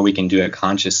said, the more we can do it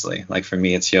consciously, like for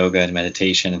me, it's yoga and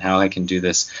meditation, and how I can do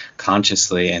this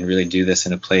consciously and really do this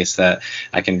in a place that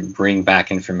I can bring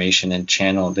back information and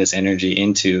channel this energy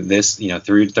into this,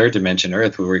 through third dimension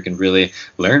Earth, where we can really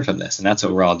learn from this. And that's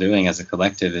what we're all doing as a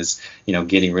collective, is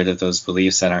getting rid of those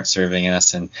beliefs that aren't serving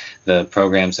us, and the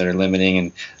programs that are limiting,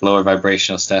 and lower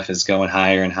vibrational stuff is going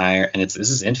higher and higher, and this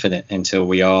is infinite until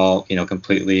we all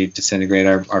completely disintegrate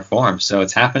our form. So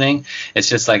it's happening. It's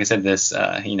just like I said, this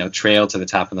trail to the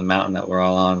top of the mountain that we're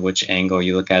all on. Which angle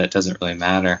you look at it doesn't really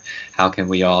matter. How can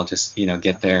we all just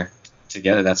get there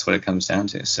together? That's what it comes down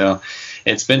to. So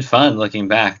it's been fun looking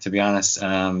back, to be honest.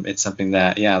 It's something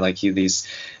that these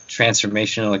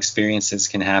transformational experiences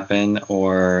can happen,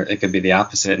 or it could be the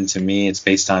opposite. And to me, it's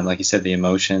based on, like you said, the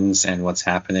emotions and what's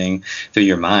happening through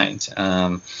your mind.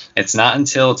 It's not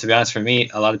until, to be honest, for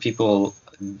me, a lot of people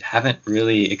haven't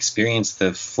really experienced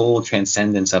the full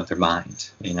transcendence of their mind.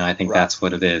 I think that's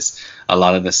what it is. A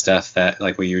lot of the stuff that,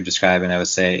 like what you were describing, I would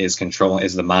say is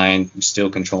the mind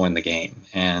still controlling the game.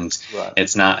 And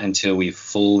it's not until we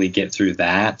fully get through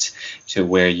that to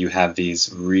where you have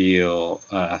these real,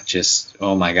 just,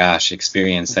 oh my gosh,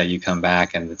 experience, that you come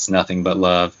back and it's nothing but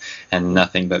love and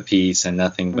nothing but peace and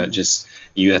nothing but just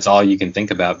that's all you can think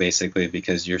about, basically,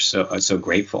 because you're so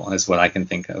grateful. That's what I can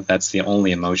think of. That's the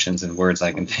only emotions and words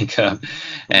I can think of.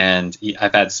 And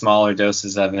I've had smaller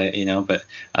doses of it, but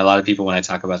a lot of people, when I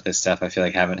talk about this stuff, I feel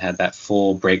like haven't had that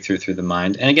full breakthrough through the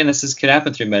mind. And again, could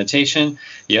happen through meditation,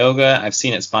 yoga. I've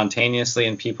seen it spontaneously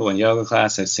in people in yoga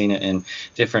class. I've seen it in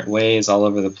different ways all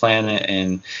over the planet,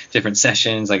 in different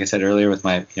sessions. Like I said earlier, with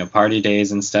my party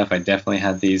days and stuff, I definitely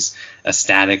had these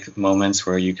ecstatic moments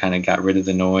where you kind of got rid of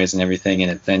the noise and everything,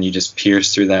 and then you just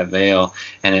pierce through that veil,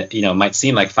 and it might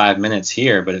seem like 5 minutes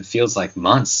here, but it feels like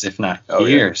months, if not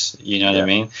years. You know what I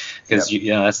mean? Because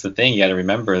that's the thing. You got to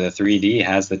remember, the 3D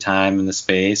has the time and the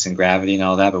space and gravity and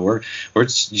all that, but we're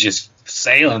just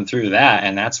sailing through that,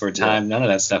 and that's where time, none of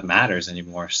that stuff matters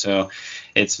anymore. So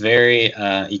it's very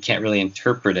you can't really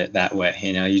interpret it that way.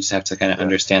 You just have to kind of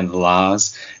understand the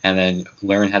laws and then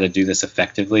learn how to do this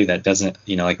effectively. That doesn't,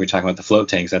 like we're talking about the float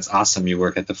tanks, that's awesome. You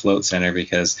work at the float center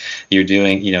because you're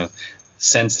doing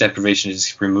sense deprivation, to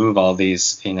just remove all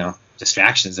these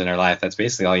distractions in our life. That's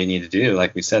basically all you need to do.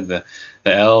 Like we said, the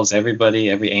elves, everybody,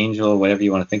 every angel, whatever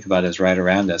you want to think about, is right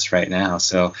around us right now.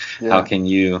 So how can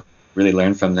you really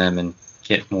learn from them and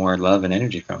get more love and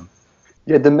energy from them?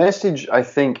 Yeah, the message, I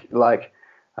think,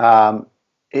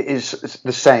 it is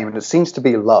the same, and it seems to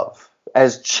be love.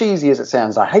 as cheesy as it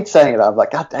sounds, I hate saying it. I'm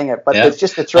like, God dang it, but it's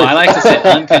just the truth. Well, I like to say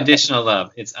unconditional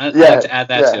love. I like to add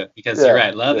that to it because you're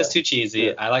right. Love is too cheesy.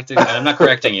 Yeah. I like to. I'm not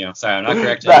correcting you. Sorry, I'm not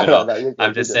correcting you at all. No,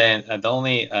 I'm just saying the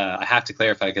only I have to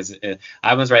clarify because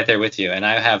I was right there with you, and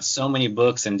I have so many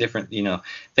books and different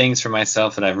things for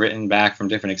myself that I've written back from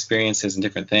different experiences and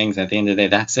different things. At the end of the day,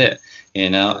 that's it.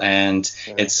 And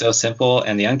it's so simple.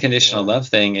 And the unconditional love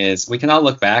thing is we can all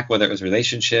look back, whether it was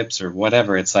relationships or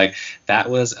whatever. It's like that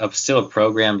was still a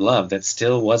programmed love that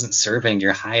still wasn't serving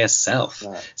your highest self.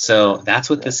 So that's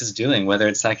what this is doing, whether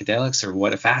it's psychedelics or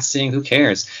what fasting, who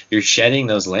cares? You're shedding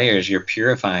those layers. You're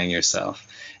purifying yourself.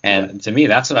 And to me,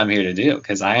 that's what I'm here to do,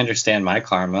 because I understand my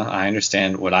karma. I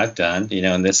understand what I've done,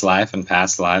 in this life and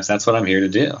past lives. That's what I'm here to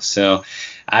do. So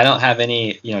I don't have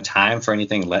any, time for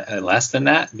anything less than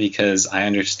that, because I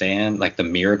understand like the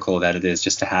miracle that it is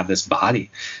just to have this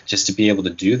body, just to be able to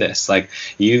do this. Like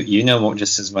you know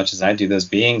just as much as I do, those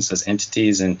beings, those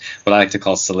entities, and what I like to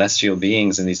call celestial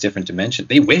beings in these different dimensions.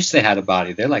 They wish they had a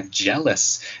body. They're like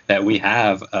jealous that we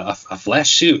have a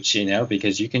flesh suit,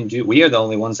 because we are the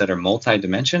only ones that are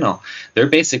multidimensional. They're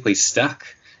basically stuck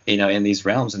in these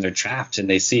realms, and they're trapped, and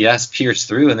they see us pierce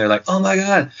through, and they're like, oh my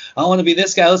God, I want to be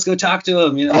this guy. Let's go talk to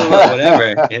him, or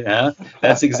whatever,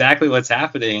 That's exactly what's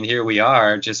happening. And here we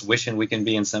are just wishing we can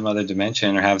be in some other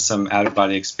dimension or have some out of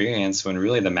body experience, when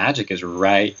really the magic is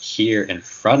right here in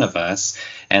front of us.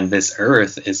 And this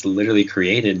earth is literally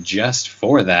created just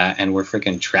for that. And we're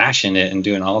freaking trashing it and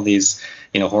doing all these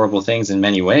horrible things in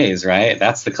many ways, right?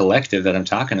 That's the collective that I'm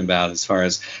talking about, as far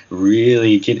as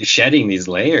really shedding these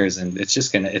layers. And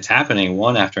it's happening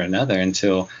one after another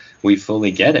until we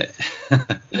fully get it.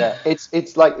 Yeah,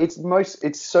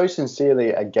 it's so sincerely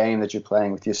a game that you're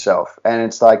playing with yourself. And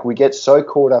it's like we get so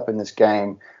caught up in this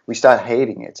game, we start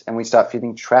hating it, and we start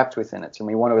feeling trapped within it, and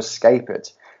we want to escape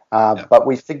it. But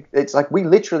we think it's like we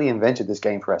literally invented this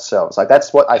game for ourselves. Like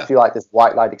that's what I feel like this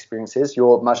white light experience is.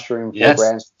 Your mushroom 4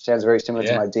 grams sounds very similar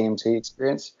to my DMT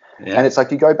experience. Yeah. And it's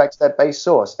like you go back to that base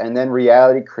source, and then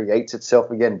reality creates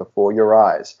itself again before your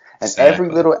eyes. And every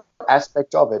little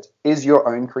aspect of it is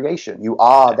your own creation. You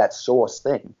are that source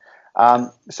thing.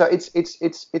 So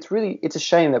it's really a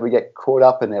shame that we get caught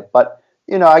up in it. But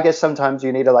I guess sometimes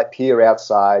you need to like peer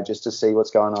outside just to see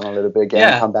what's going on a little bit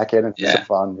again, come back in and have some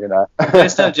fun,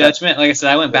 There's no judgment. Like I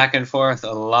said, I went back and forth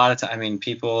a lot of time. I mean,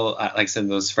 people, like I said,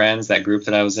 those friends, that group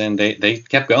that I was in, they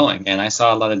kept going, and I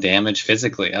saw a lot of damage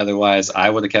physically. Otherwise, I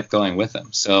would have kept going with them.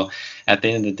 So at the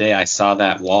end of the day, I saw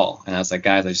that wall, and I was like,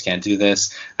 guys, I just can't do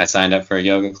this. I signed up for a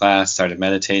yoga class, started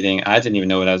meditating. I didn't even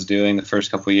know what I was doing the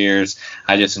first couple of years.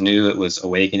 I just knew it was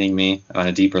awakening me on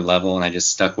a deeper level, and I just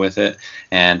stuck with it.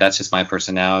 And that's just my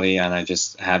personality, and I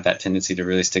just have that tendency to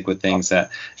really stick with things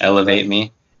that elevate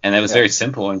me. And it was very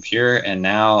simple and pure. And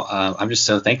now I'm just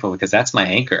so thankful, because that's my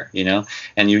anchor, And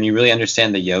when you really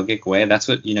understand the yogic way, that's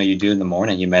what, you do in the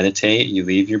morning. You meditate, you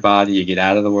leave your body, you get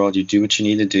out of the world, you do what you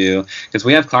need to do. Because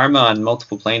we have karma on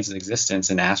multiple planes of existence,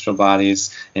 in astral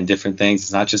bodies and different things.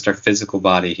 It's not just our physical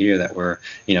body here that we're,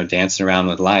 dancing around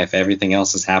with life. Everything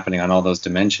else is happening on all those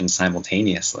dimensions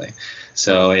simultaneously.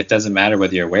 So it doesn't matter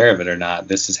whether you're aware of it or not.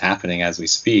 This is happening as we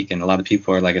speak. And a lot of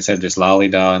people are, like I said, just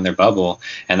lolly-daw in their bubble.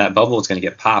 And that bubble is going to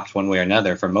get popped one way or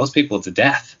another. For most people, it's a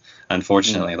death,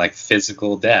 unfortunately, like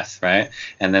physical death, right?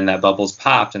 And then that bubble's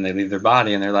popped, and they leave their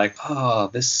body, and they're like, oh,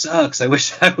 this sucks. I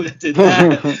wish I would have did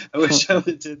that. I wish I would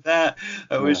have did that.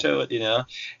 I wish I would,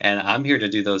 And I'm here to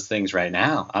do those things right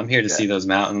now. I'm here to see those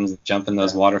mountains, jump in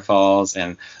those waterfalls,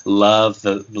 and love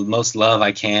the most love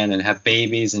I can, and have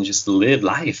babies, and just live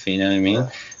life. You know what I mean?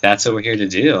 That's what we're here to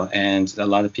do. And a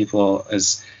lot of people,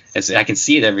 I can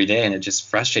see it every day, and it just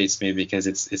frustrates me, because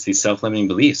it's these self-limiting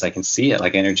beliefs. I can see it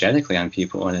like energetically on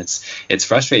people, and it's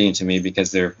frustrating to me,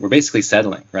 because we're basically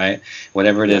settling, right?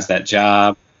 Whatever it is, that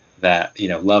job, that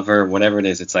lover, whatever it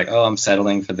is, it's like, oh, I'm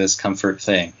settling for this comfort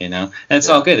thing, and it's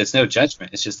all good. It's no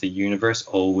judgment. It's just the universe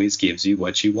always gives you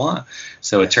what you want.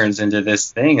 So it turns into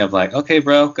this thing of like, okay,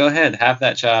 bro, go ahead, have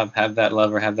that job, have that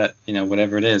lover, have that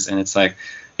whatever it is, and it's like,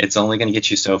 it's only going to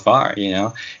get you so far,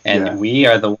 and we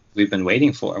are the ones we've been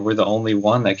waiting for. We're the only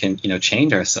one that can,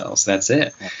 change ourselves. That's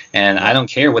it. And I don't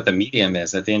care what the medium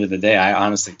is. At the end of the day, I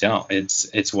honestly don't.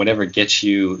 It's whatever gets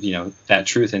you, that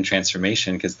truth and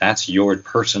transformation, because that's your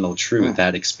personal truth,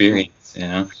 that experience,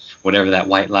 whatever that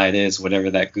white light is,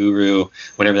 whatever that guru,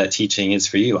 whatever that teaching is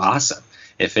for you. Awesome.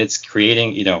 If it's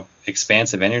creating,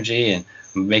 expansive energy and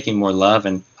making more love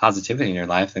and positivity in your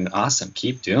life, then awesome,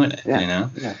 keep doing it.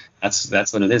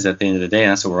 That's what it is at the end of the day,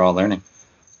 and that's what we're all learning.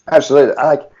 Absolutely.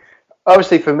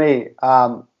 Obviously for me,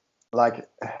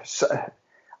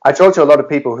 I talk to a lot of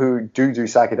people who do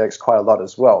psychedelics quite a lot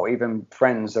as well, even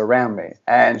friends around me.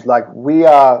 And like we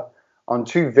are on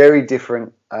two very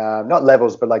different, not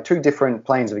levels, but like two different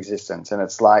planes of existence. And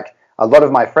it's like a lot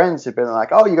of my friends have been like,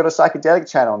 oh, you got a psychedelic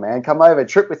channel, man. Come over,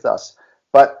 trip with us.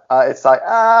 But it's like,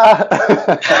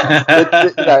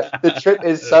 the trip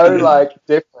is so like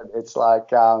different. It's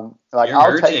like I'll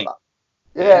merging. take.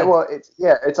 Yeah, well,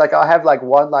 it's like I have like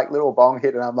one like little bong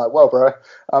hit, and I'm like, whoa, bro,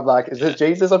 I'm like, is this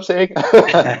Jesus I'm seeing?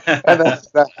 and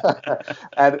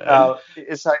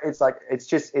it's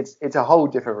a whole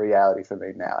different reality for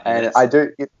me now, and I've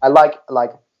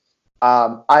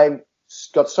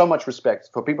got so much respect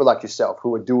for people like yourself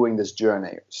who are doing this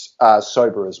journey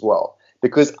sober as well,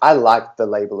 because I like the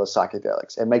label of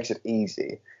psychedelics. It makes it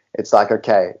easy. It's like,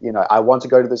 okay, I want to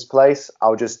go to this place,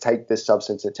 I'll just take this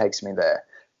substance, it takes me there.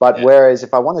 But whereas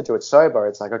if I want to do it sober,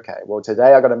 it's like, okay, well,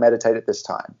 today I got to meditate at this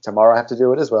time. Tomorrow I have to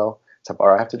do it as well.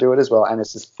 Tomorrow I have to do it as well. And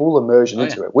it's this full immersion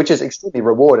into it, which is extremely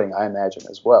rewarding, I imagine,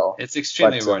 as well. It's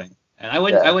extremely rewarding. And I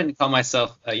wouldn't call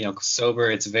myself, sober.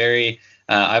 It's very,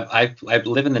 I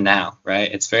live in the now,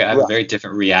 right? I have a very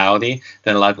different reality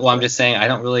than a lot of people. Well, I'm just saying I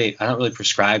don't really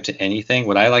prescribe to anything.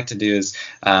 What I like to do is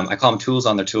I call them tools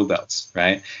on their tool belts,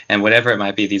 right? And whatever it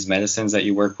might be, these medicines that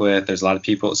you work with, there's a lot of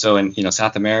people. So in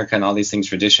South America and all these things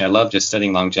tradition, I love just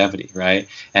studying longevity, right?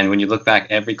 And when you look back,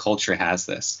 every culture has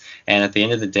this. And at the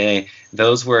end of the day,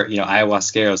 those were,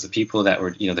 ayahuasqueros, the people that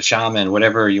were, the shaman,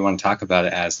 whatever you want to talk about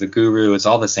it as, the guru, it's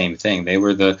all the same thing. They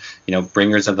were the,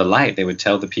 bringers of the light. They would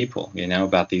tell the people,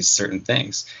 about these certain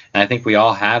things. And I think we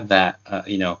all have that,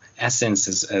 essence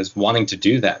as wanting to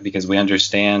do that because we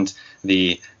understand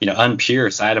the,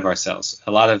 unpure side of ourselves.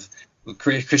 A lot of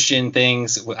Christian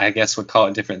things, I guess, would call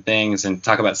it different things and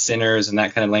talk about sinners and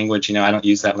that kind of language. I don't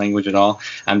use that language at all.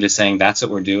 I'm just saying that's what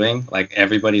we're doing, like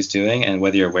everybody's doing, and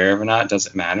whether you're aware of it or not,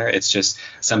 doesn't matter. It's just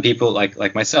some people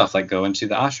like myself, like go into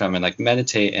the ashram and like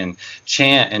meditate and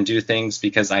chant and do things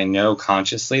because I know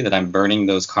consciously that I'm burning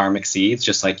those karmic seeds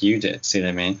just like you did. See what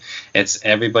I mean? It's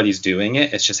everybody's doing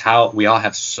it. It's just how we all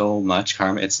have so much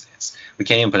karma. It's we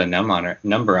can't even put a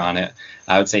number on it.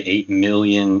 I would say 8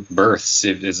 million births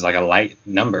is like a light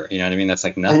number. You know what I mean? That's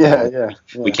like nothing. Yeah.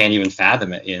 We can't even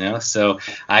fathom it, So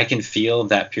I can feel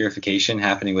that purification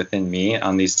happening within me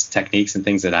on these techniques and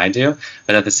things that I do.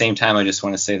 But at the same time, I just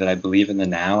want to say that I believe in the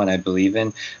now and I believe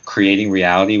in creating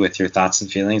reality with your thoughts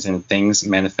and feelings, and things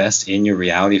manifest in your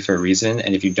reality for a reason.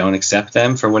 And if you don't accept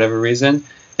them for whatever reason,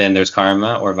 then there's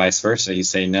karma, or vice versa. You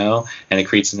say no, and it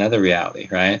creates another reality,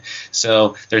 right?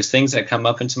 So there's things that come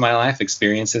up into my life,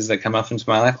 experiences that come up into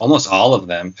my life. Almost all of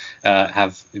them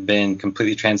have been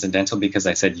completely transcendental because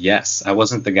I said yes. I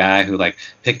wasn't the guy who like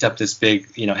picked up this big,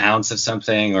 ounce of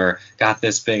something or got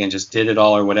this big and just did it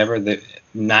all or whatever.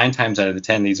 9 times out of the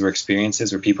 10, these were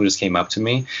experiences where people just came up to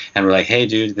me and were like, hey,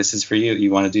 dude, this is for you. You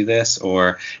want to do this?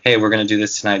 Or, hey, we're going to do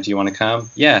this tonight. Do you want to come?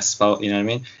 Yes. Well, you know what I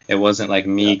mean? It wasn't like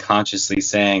me consciously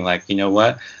saying like, you know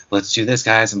what? Let's do this,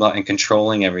 guys, and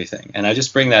controlling everything. And I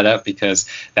just bring that up because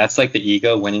that's like the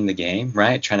ego winning the game,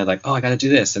 right? Trying to like, oh, I got to do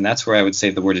this. And that's where I would say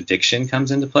the word addiction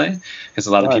comes into play, because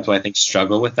a lot of people, I think,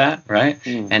 struggle with that, right?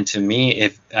 And to me,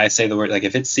 if I say the word, like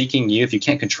if it's seeking you, if you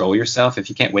can't control yourself, if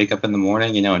you can't wake up in the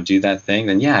morning, and do that thing,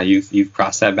 then yeah, you've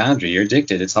crossed that boundary. You're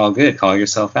addicted. It's all good. Call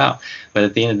yourself out. But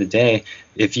at the end of the day,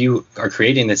 if you are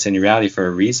creating this in reality for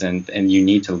a reason and you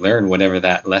need to learn whatever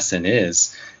that lesson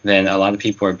is, then a lot of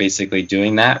people are basically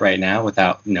doing that right now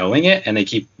without knowing it, and they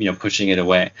keep, pushing it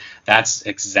away. That's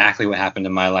exactly what happened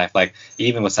in my life. Like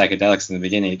even with psychedelics in the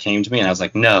beginning, it came to me and I was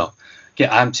like, no,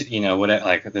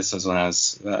 this was when I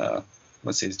was, it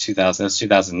was 2000, it was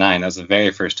 2009. That was the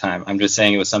very first time. I'm just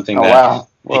saying it was something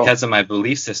because of my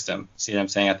belief system. See what I'm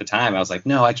saying? At the time, I was like,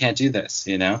 no, I can't do this,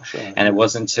 Sure. And it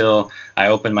wasn't until I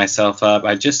opened myself up.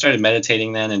 I just started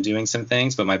meditating then and doing some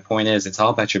things. But my point is, it's all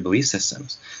about your belief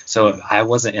systems. So if I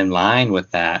wasn't in line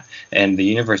with that, and the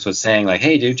universe was saying like,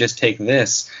 hey, dude, just take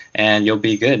this and you'll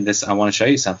be good. I want to show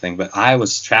you something. But I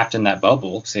was trapped in that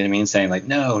bubble. See what I mean? Saying like,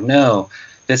 no.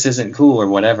 This isn't cool, or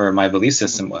whatever my belief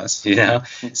system was,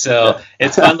 So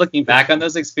it's fun looking back on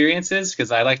those experiences, because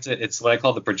it's what I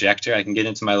call the projector. I can get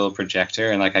into my little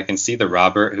projector and like I can see the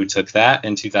Robert who took that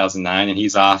in 2009 and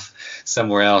he's off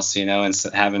somewhere else, and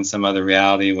having some other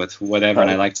reality with whatever. And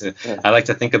I like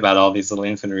to think about all these little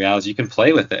infinite realities. You can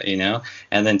play with it,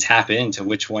 and then tap into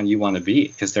which one you want to be,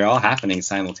 because they're all happening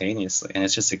simultaneously, and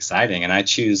it's just exciting. And I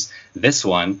choose this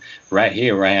one right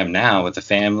here where I am now, with the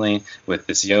family, with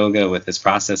this yoga, with this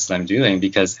process that I'm doing,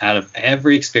 because out of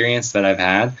every experience that I've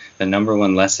had, the number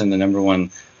one lesson, the number one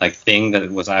like thing that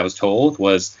I was told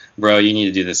was, bro, you need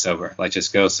to do this sober. Like,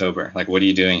 just go sober. Like, what are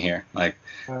you doing here? Like,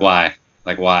 why?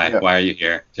 Like, why? Yeah. Why are you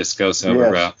here? Just go sober,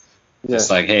 bro.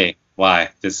 Just like, hey, why?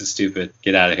 This is stupid.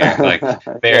 Get out of here. Like,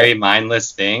 very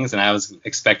mindless things. And I was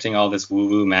expecting all this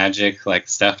woo-woo magic, like,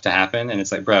 stuff to happen. And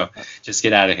it's like, bro, just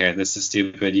get out of here. This is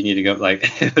stupid. You need to go.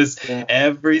 Like, it was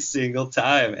every single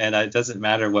time. And it doesn't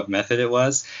matter what method it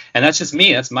was. And that's just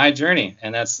me. That's my journey.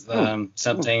 And that's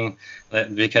something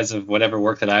that, because of whatever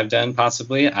work that I've done,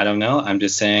 possibly, I don't know. I'm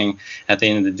just saying, at the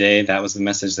end of the day, that was the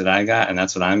message that I got. And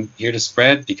that's what I'm here to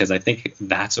spread, because I think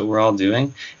that's what we're all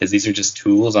doing, is these are just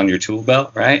tools on your tool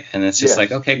belt, right? And it's just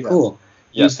like, okay, cool.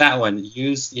 Use that one.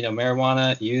 Use,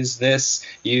 marijuana. Use this.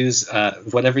 Use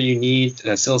whatever you need.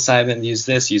 Psilocybin. Use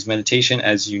this. Use meditation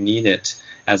as you need it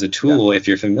as a tool if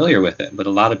you're familiar with it. But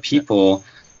a lot of people,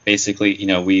 basically,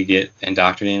 we get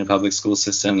indoctrinated in a public school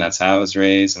system. That's how I was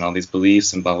raised, and all these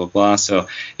beliefs and blah, blah, blah. So,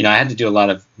 I had to do a lot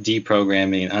of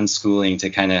deprogramming and unschooling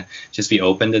to kind of just be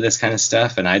open to this kind of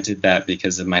stuff. And I did that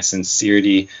because of my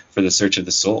sincerity for the search of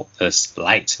the soul, this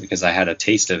light, because I had a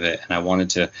taste of it and I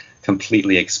wanted to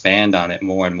completely expand on it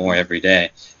more and more every day.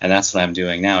 And that's what I'm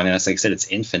doing now. And as like I said, it's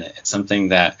infinite. It's something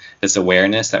that this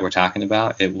awareness that we're talking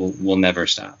about, it will never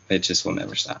stop. It just will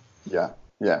never stop. Yeah.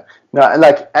 No,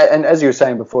 and as you were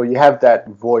saying before, you have that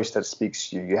voice that speaks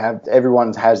to you.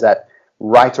 Everyone has that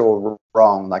right or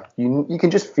wrong. Like you can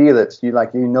just feel it. You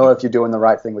know if you're doing the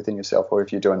right thing within yourself or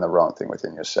if you're doing the wrong thing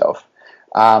within yourself.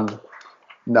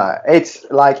 No, it's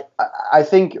like, I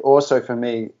think also for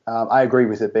me, I agree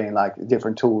with it being like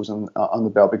different tools on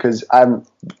the belt, because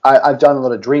I've done a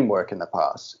lot of dream work in the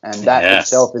past, and that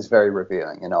itself is very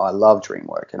revealing. I love dream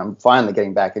work, and I'm finally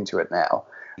getting back into it now.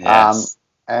 Yes.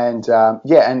 And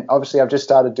obviously I've just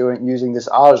started using this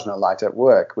Ajna light at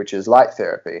work, which is light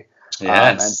therapy.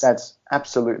 Yes. And that's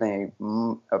absolutely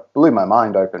blew my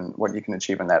mind open what you can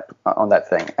achieve on that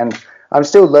thing. And I'm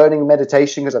still learning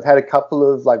meditation, because I've had a couple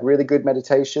of like really good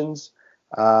meditations.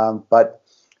 But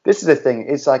this is the thing.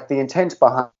 It's like the intent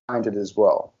behind it as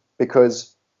well,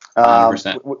 because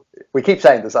we keep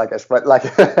saying this, I guess, but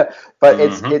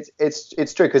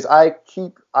it's true, because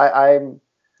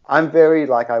I'm very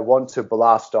like, I want to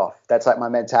blast off. That's like my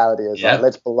mentality is like,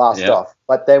 let's blast off.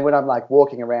 But then when I'm like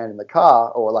walking around in the car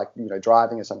or like,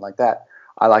 driving or something like that,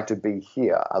 I like to be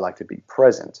here. I like to be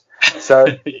present. So,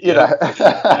 you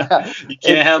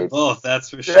can't have both. That's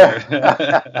for sure.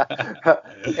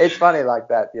 It's funny like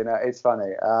that. It's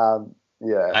funny.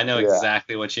 I know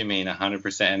exactly what you mean,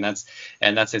 100%, and that's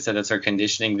I said, that's our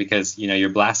conditioning, because you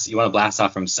want to blast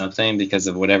off from something because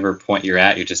of whatever point you're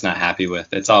at, you're just not happy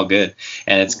with. It's all good,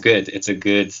 and it's good. It's a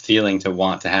good feeling to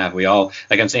want to have. We all,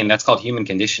 like I'm saying, that's called human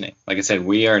conditioning. Like I said,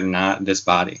 we are not this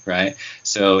body, right?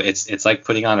 So it's like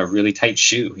putting on a really tight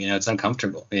shoe. It's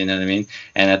uncomfortable. You know what I mean?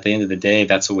 And at the end of the day,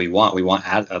 that's what we want. We want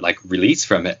like release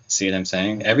from it. See what I'm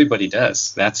saying? Everybody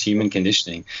does. That's human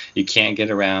conditioning. You can't get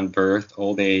around birth,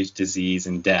 old age, disease,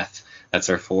 and death. That's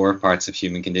our 4 parts of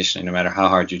human conditioning, no matter how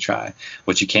hard you try.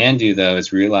 What you can do, though,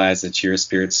 is realize that you're a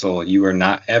spirit soul. You are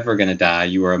not ever going to die.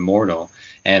 You are immortal.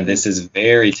 And this is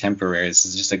very temporary. This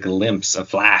is just a glimpse, a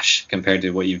flash compared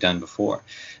to what you've done before.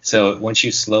 So once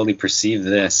you slowly perceive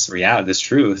this reality, this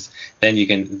truth, then you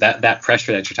can, that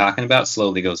pressure that you're talking about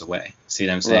slowly goes away. See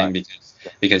what I'm saying? Right.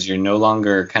 Because you're no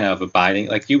longer kind of abiding,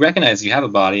 like you recognize you have a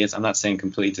body. I'm not saying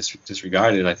completely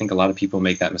disregard it. I think a lot of people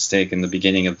make that mistake in the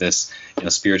beginning of this,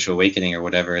 spiritual awakening or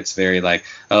whatever. It's very like,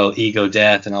 oh, ego,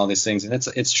 death, and all these things, and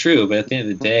it's true. But at the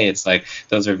end of the day, it's like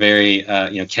those are very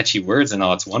catchy words and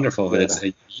all. It's wonderful, but it's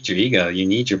you need your ego, you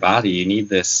need your body, you need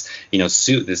this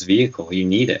suit, this vehicle. You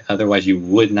need it, otherwise you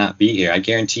would not be here. I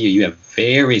guarantee you have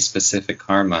very specific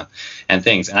karma and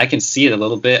things, and I can see it a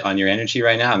little bit on your energy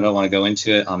right now. I don't want to go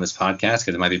into it on this podcast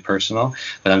because it might be personal,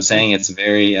 but I'm saying it's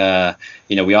very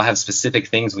we all have specific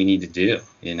things we need to do,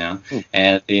 and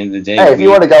at the end of the day, hey, if you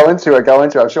want to go into it,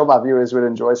 I'm sure my viewers would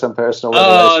enjoy some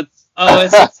personal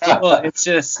it's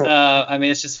just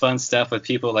it's just fun stuff with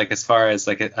people, like as far as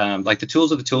like the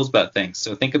tools of the tools belt things.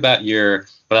 So think about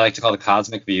what I like to call the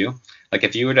cosmic view. Like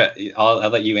if you were to, I'll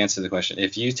let you answer the question.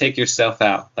 If you take yourself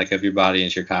out, like of your body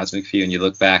into your cosmic view, and you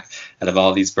look back out of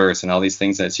all these births and all these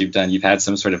things that you've done, you've had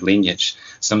some sort of lineage,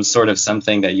 some sort of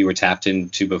something that you were tapped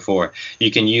into before. You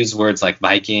can use words like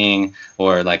Viking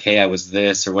or like, hey, I was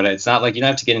this or whatever. It's not like you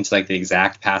don't have to get into like the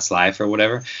exact past life or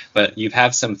whatever, but you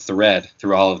have some thread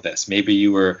through all of this. Maybe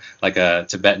you were like a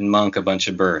Tibetan monk, a bunch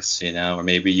of births, or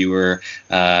maybe you were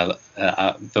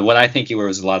but what I think you were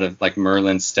was a lot of like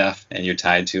Merlin stuff, and you're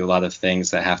tied to a lot of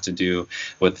things that have to do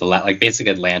with the like basic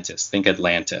Atlantis. Think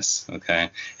Atlantis,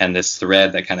 okay? And this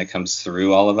thread that kind of comes comes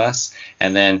through all of us.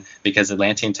 And then because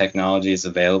Atlantean technology is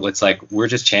available, it's like we're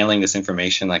just channeling this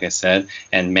information, like I said,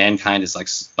 and mankind is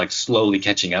like slowly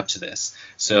catching up to this.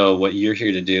 So what you're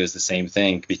here to do is the same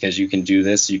thing, because you can do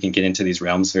this. You can get into these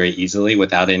realms very easily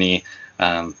without any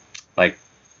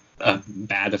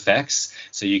bad effects.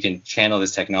 So you can channel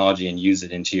this technology and use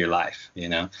it into your life,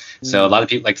 So a lot of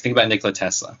people like think about Nikola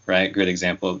Tesla, right? Good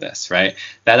example of this, right?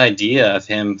 That idea of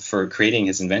him for creating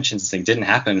his inventions thing didn't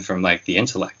happen from like the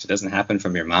intellect. It doesn't happen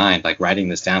from your mind, like writing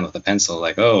this down with a pencil,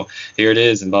 like, oh, here it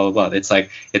is, and blah, blah, blah. It's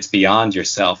like, it's beyond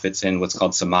yourself. It's in what's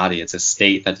called samadhi. It's a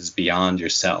state that is beyond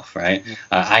yourself, right?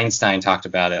 Einstein talked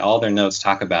about it. All their notes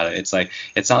talk about it. It's like,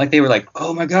 it's not like they were like,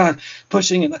 oh my God,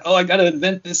 pushing it, like, oh, I got to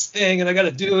invent this thing and I got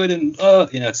to do it. And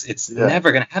it's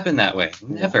never going to happen that way.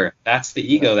 Never. That's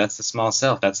the ego. That's the small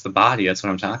self. That's the body. That's what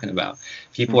I'm talking about.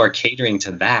 People are catering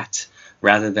to that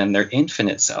rather than their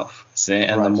infinite self. See?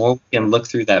 And the more we can look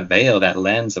through that veil, that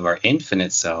lens of our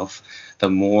infinite self, the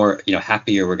more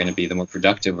happier we're going to be, the more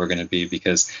productive we're going to be,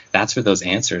 because that's where those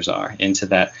answers are, into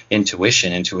that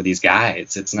intuition, into these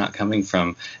guides. It's not coming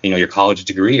from your college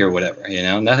degree or whatever.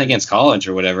 Nothing against college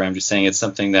or whatever. I'm just saying it's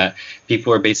something that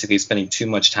people are basically spending too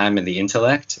much time in the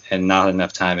intellect and not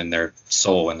enough time in their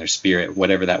soul and their spirit,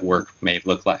 whatever that work may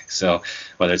look like. So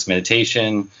whether it's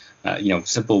meditation,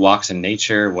 simple walks in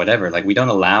nature, whatever, like we don't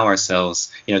allow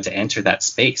ourselves, to enter that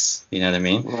space. You know what I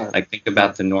mean? Right. Like think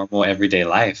about the normal everyday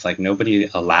life. Like nobody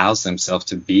allows themselves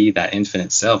to be that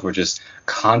infinite self. We're just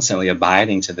constantly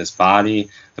abiding to this body,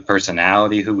 the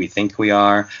personality, who we think we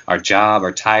are, our job,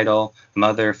 our title,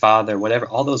 mother, father, whatever.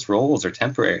 All those roles are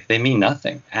temporary. They mean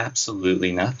nothing,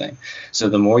 absolutely nothing. So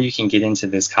the more you can get into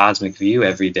this cosmic view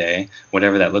every day,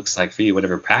 whatever that looks like for you,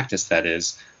 whatever practice that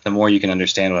is, the more you can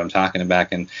understand what I'm talking about.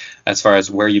 And as far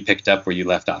as where you picked up where you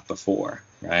left off before,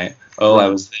 right? Oh, I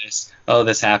was this. Oh,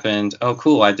 this happened. Oh,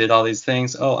 cool. I did all these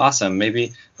things. Oh, awesome.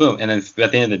 Maybe boom. And then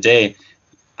at the end of the day,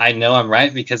 I know I'm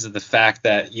right because of the fact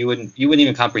that you wouldn't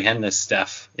even comprehend this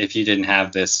stuff if you didn't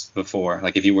have this before.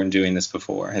 Like if you weren't doing this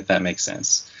before, if that makes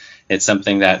sense. It's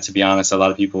something that, to be honest, a lot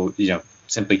of people,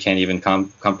 simply can't even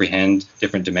comprehend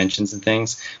different dimensions and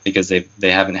things because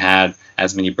they haven't had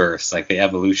as many births. Like the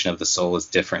evolution of the soul is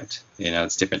different.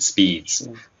 It's different speeds.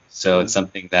 So it's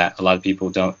something that a lot of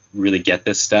people don't really get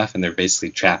this stuff, and they're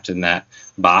basically trapped in that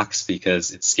box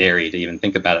because it's scary to even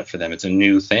think about it for them. It's a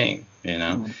new thing,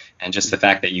 and just the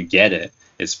fact that you get it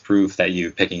is proof that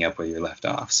you're picking up where you left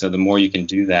off. So the more you can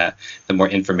do that, the more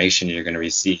information you're going to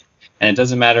receive. And it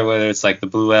doesn't matter whether it's like the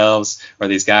blue elves or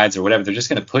these guides or whatever, they're just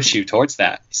going to push you towards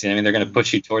that. You see what I mean? They're going to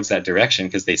push you towards that direction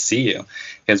because they see you.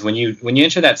 Because when you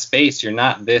enter that space, you're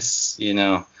not this,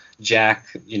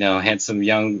 Jack, handsome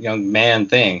young man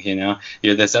thing,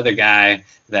 you're this other guy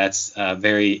that's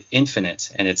very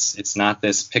infinite, and it's not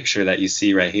this picture that you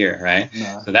see right here, right?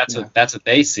 No, so that's what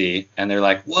they see, and they're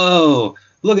like, whoa,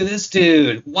 look at this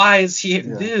dude. Why is he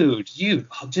here? Dude,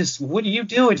 what are you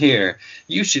doing here?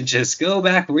 You should just go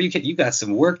back where you got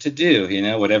some work to do,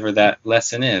 whatever that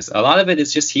lesson is. A lot of it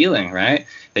is just healing, right?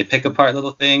 They pick apart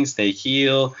little things, they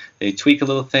heal, they tweak a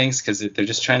little things because they're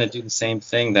just trying to do the same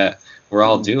thing that we're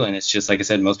all doing. It's just, like I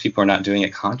said, most people are not doing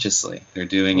it consciously. They're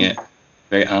doing it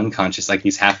very unconscious. Like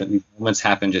these moments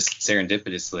happen just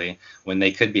serendipitously when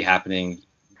they could be happening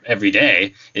every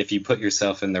day if you put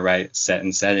yourself in the right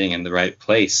setting in the right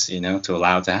place, to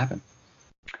allow it to happen.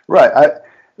 Right.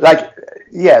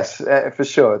 Yes, for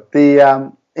sure.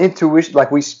 The intuition,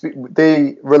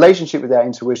 the relationship with our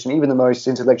intuition, even the most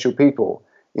intellectual people,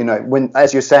 when,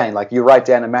 as you're saying, like you write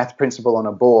down a math principle on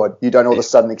a board, you don't all of a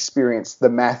sudden experience the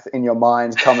math in your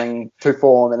mind coming to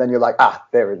form, and then you're like,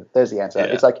 there's the answer. Yeah.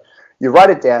 It's like you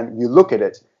write it down, you look at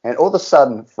it, and all of a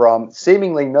sudden, from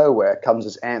seemingly nowhere comes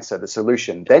this answer, the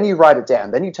solution. Then you write it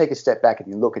down. Then you take a step back and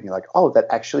you look and you're like, oh, that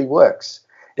actually works.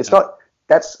 It's not,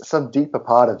 that's some deeper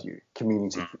part of you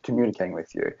communicating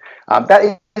with you.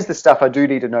 That is the stuff I do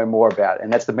need to know more about.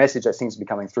 And that's the message that seems to be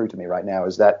coming through to me right now,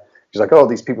 is that it's like, oh,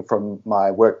 these people from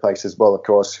my workplace as well, of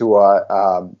course, who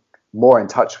are more in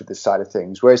touch with this side of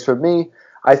things. Whereas for me,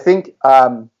 I think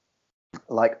the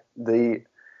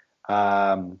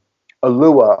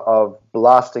allure of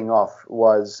blasting off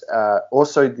was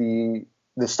also the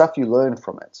stuff you learn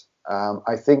from it.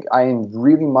 I think I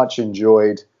really much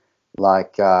enjoyed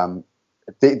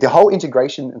the whole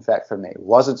integration. In fact, for me,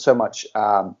 wasn't so much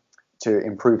to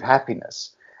improve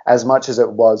happiness as much as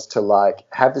it was to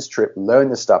have this trip,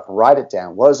 learn this stuff, write it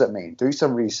down. What does it mean? Do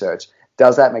some research.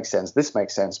 Does that make sense? This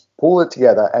makes sense. Pull it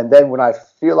together, and then when I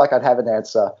feel like I'd have an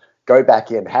answer, go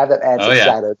back in, have that answer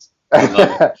shattered.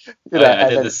 I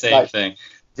did the same thing.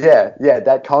 Yeah,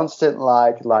 that constant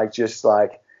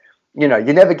you know,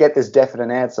 you never get this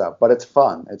definite answer, but it's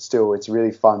fun. It's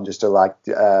really fun just to like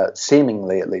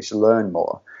seemingly at least learn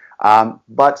more.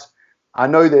 But I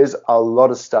know there's a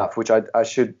lot of stuff which I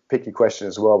should pick your question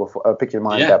as well before pick your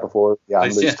mind out before I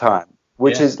lose time.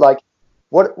 Which is like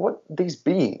what these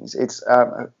beings? It's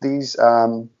these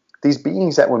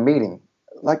beings that we're meeting.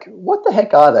 Like what the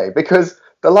heck are they? Because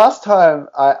the last time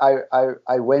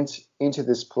I went into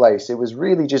this place, it was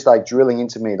really just like drilling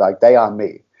into me, like they are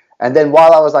me. And then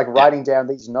while I was like writing down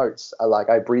these notes, I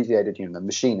abbreviated, you know, the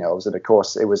machine elves, and of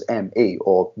course it was ME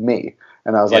or me.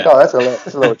 And I was like, oh, that's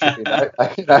a little tricky.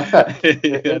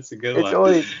 That's a good one. It's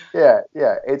always,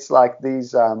 it's like these.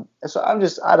 So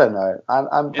I don't know.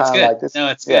 I'm kind of like this. No,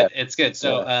 it's good. It's good.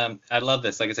 So I love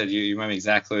this. Like I said, you remember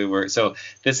exactly where. So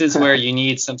this is where you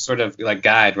need some sort of like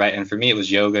guide, right? And for me, it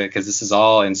was yoga, because this is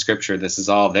all in scripture. This is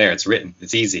all there. It's written.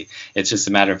 It's easy. It's just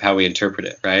a matter of how we interpret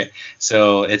it, right?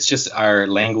 So it's just our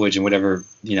language and whatever.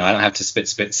 You know, I don't have to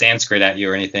spit Sanskrit at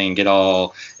you or anything. Get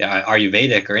all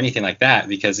Ayurvedic or anything like that,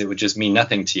 because it would just mean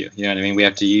nothing to you. You know what I mean? We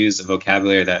have to use a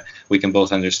vocabulary that we can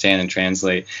both understand and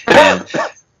translate. And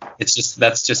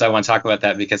I want to talk about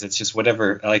that because it's just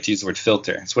whatever. I like to use the word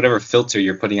filter. It's whatever filter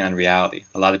you're putting on reality.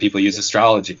 A lot of people use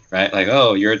astrology, right? Like,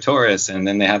 oh, you're a Taurus, and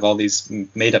then they have all these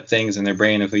made up things in their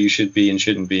brain of who you should be and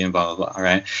shouldn't be and blah, blah, blah,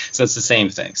 right? So it's the same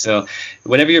thing. So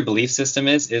whatever your belief system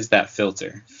is that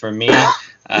filter. For me,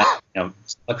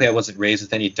 luckily I wasn't raised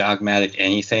with any dogmatic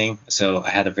anything, so I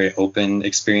had a very open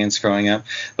experience growing up.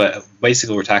 But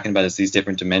basically what we're talking about is these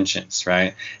different dimensions,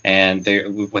 right? And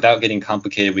without getting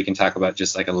complicated, we can talk about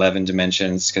just like 11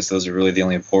 dimensions, because those are really the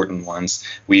only important ones.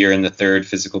 We are in the third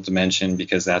physical dimension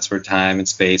because that's where time and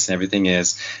space and everything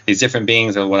is. These different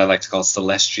beings are what I like to call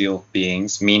celestial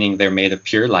beings, meaning they're made of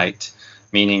pure light,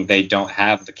 meaning they don't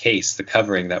have the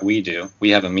covering that we do.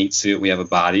 We have a meat suit, we have a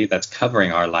body that's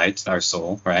covering our light, our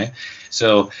soul, right?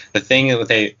 So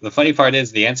the funny part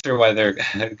is the answer why they're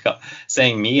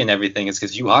saying me and everything is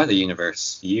because you are the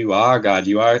universe. You are God.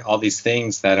 You are all these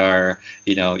things that are,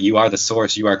 you are the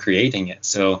source. You are creating it.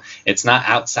 So it's not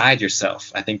outside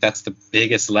yourself. I think that's the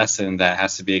biggest lesson that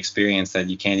has to be experienced that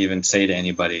you can't even say to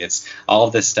anybody. It's all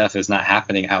of this stuff is not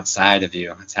happening outside of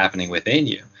you. It's happening within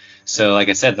you. So like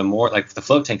I said, the more like the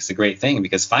float tank is a great thing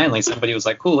because finally somebody was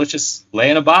like, cool, let's just lay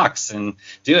in a box and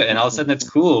do it. And all of a sudden it's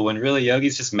cool when really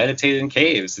yogis just meditate in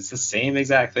caves. It's the same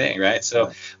exact thing, right?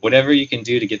 So whatever you can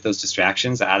do to get those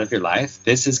distractions out of your life,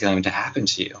 this is going to happen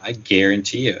to you. I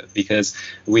guarantee you, because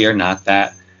we are not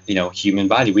that human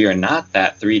body. We are not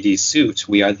that 3D suit.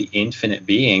 We are the infinite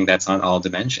being that's on all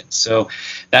dimensions. So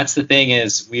that's the thing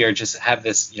is we are just have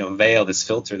this, veil, this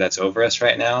filter that's over us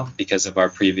right now because of our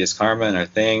previous karma and our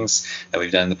things that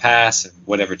we've done in the past and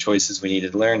whatever choices we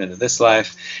needed to learn into this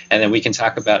life. And then we can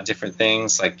talk about different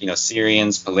things like,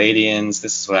 Syrians, Palladians.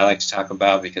 This is what I like to talk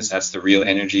about because that's the real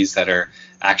energies that are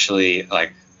actually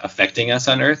like affecting us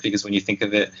on Earth. Because when you think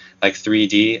of it like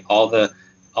 3D, all the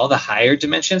higher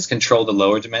dimensions control the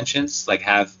lower dimensions,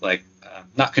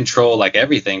 not control like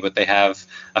everything, but they have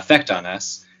effect on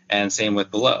us, and same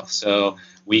with below. So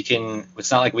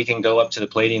it's not like we can go up to the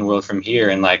Palladian world from here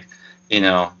and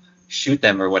shoot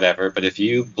them or whatever. But if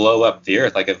you blow up the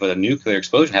Earth, like if a nuclear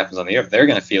explosion happens on the Earth, they're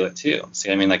going to feel it too. See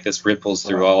what I mean? Like this ripples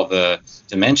through all the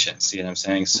dimensions. See what I'm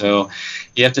saying? So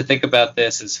you have to think about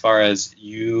this as far as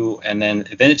you, and then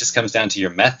it just comes down to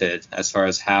your method as far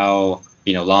as how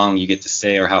long you get to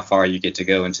stay or how far you get to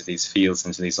go into these fields,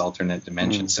 into these alternate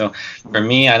dimensions. So for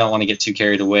me, I don't want to get too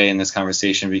carried away in this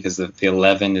conversation because the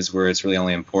 11 is where it's really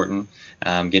only important.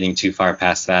 Getting too far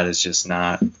past that is just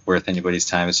not worth anybody's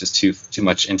time. It's just too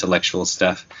much intellectual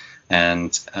stuff.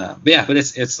 And but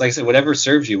it's like I said, whatever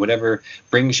serves you, whatever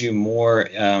brings you more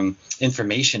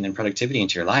information and productivity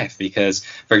into your life. Because,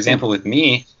 for example, with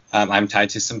me, I'm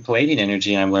tied to some Palladian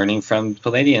energy, and I'm learning from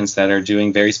Palladians that are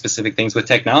doing very specific things with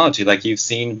technology. Like you've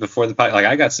seen before the podcast, like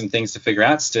I got some things to figure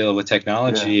out still with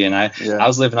technology, and I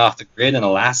was living off the grid in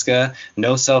Alaska,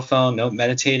 no cell phone, no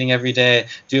meditating every day,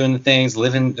 doing the things,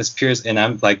 living as pure as, and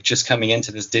I'm like just coming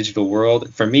into this digital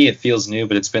world. For me, it feels new,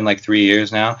 but it's been like 3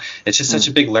 years now. It's just such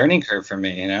a big learning curve for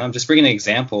me. I'm just bringing an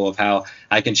example of how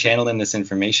I can channel in this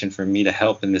information for me to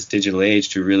help in this digital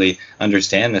age to really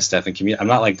understand this stuff and communicate. I'm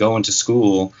not like going to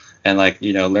school and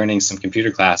learning some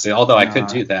computer class, although I could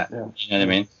do that. You know what I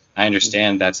mean? I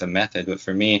understand that's a method, but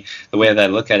for me, the way that I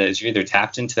look at it is you're either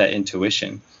tapped into that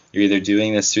intuition You're either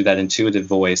doing this through that intuitive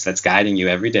voice that's guiding you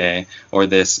every day, or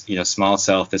this, small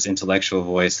self, this intellectual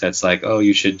voice that's like, oh,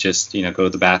 you should just, go to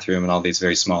the bathroom and all these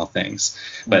very small things.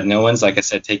 But no one's, like I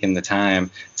said, taking the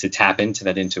time to tap into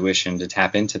that intuition, to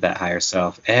tap into that higher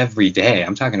self every day.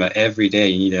 I'm talking about every day.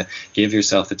 You need to give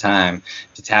yourself the time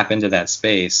to tap into that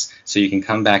space so you can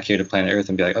come back here to planet Earth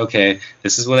and be like, okay,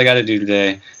 this is what I got to do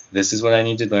today. This is what I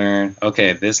need to learn.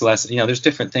 Okay, this lesson, there's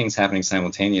different things happening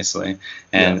simultaneously,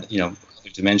 and, other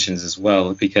dimensions as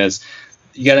well, because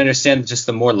you got to understand, just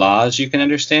the more laws you can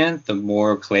understand, the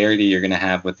more clarity you're going to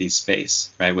have with these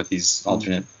space, right? With these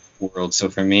alternate worlds. So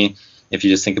for me, if you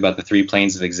just think about the 3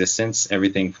 planes of existence,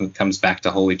 everything comes back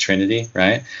to Holy Trinity,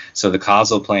 right? So the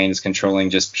causal plane is controlling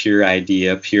just pure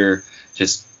idea, pure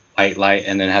just light,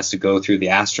 and then it has to go through the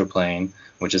astral plane,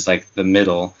 which is like the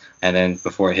middle, and then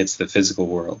before it hits the physical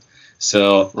world.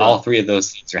 So all 3 of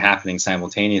those things are happening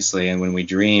simultaneously. And when we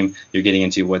dream, you're getting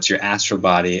into what's your astral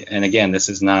body. And again, this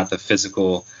is not the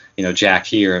physical, Jack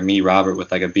here, or me, Robert,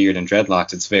 with like a beard and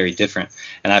dreadlocks. It's very different.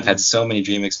 And I've had so many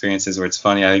dream experiences where it's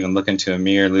funny. I even look into a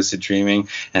mirror, lucid dreaming,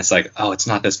 and it's like, oh, it's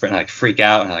not this. And I like freak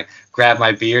out, and I like grab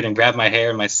my beard and grab my hair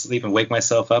in my sleep and wake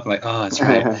myself up. I'm like, oh, that's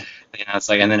right. It's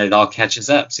like, and then it all catches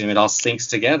up. So it all syncs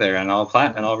together, and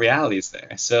all reality is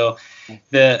there. So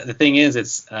the thing is,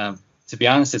 it's to be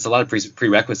honest, it's a lot of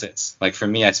prerequisites. Like for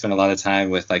me, I spend a lot of time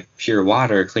with like pure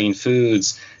water, clean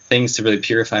foods, things to really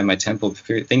purify my temple,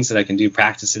 things that I can do,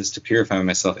 practices to purify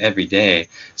myself every day,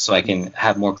 so I can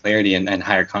have more clarity and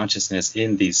higher consciousness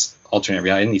in these alternate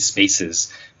reality, in these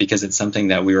spaces, because it's something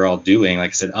that we were all doing, like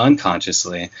I said,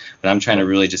 unconsciously. But I'm trying to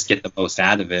really just get the most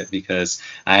out of it, because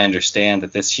I understand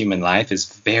that this human life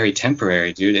is very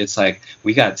temporary, dude. It's like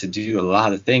we got to do a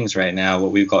lot of things right now,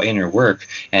 what we call inner work,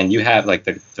 and you have like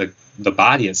the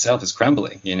body itself is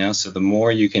crumbling, so the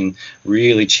more you can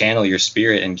really channel your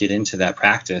spirit and get into that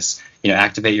practice,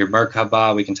 activate your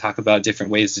Merkaba. We can talk about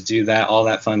different ways to do that, all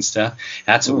that fun stuff.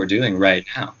 That's what we're doing right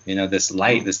now. This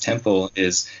light, this temple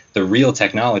is the real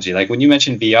technology. Like when you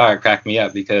mentioned VR, it cracked me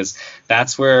up, because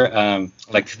that's where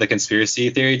like the conspiracy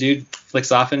theory dude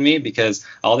flicks off in me, because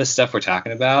all this stuff we're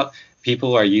talking about,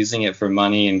 people are using it for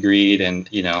money and greed and,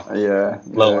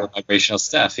 lower vibrational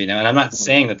stuff, and I'm not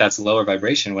saying that that's lower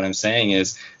vibration. What I'm saying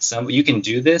is you can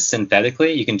do this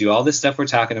synthetically. You can do all this stuff we're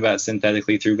talking about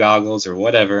synthetically through goggles or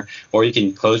whatever, or you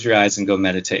can close your eyes and go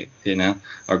meditate,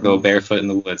 or go barefoot in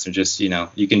the woods, or just,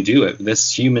 you can do it.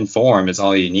 This human form is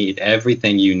all you need.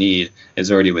 Everything you need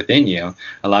is already within you.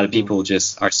 A lot of people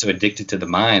just are so addicted to the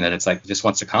mind that it's like, just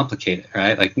wants to complicate it,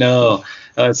 right? Like, no,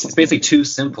 it's basically too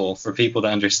simple for people to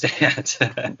understand.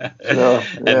 And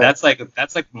that's like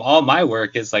all my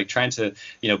work is like trying to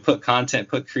put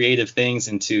creative things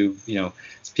into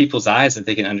people's eyes that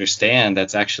they can understand,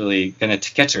 that's actually going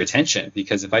to catch their attention.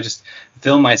 Because if I just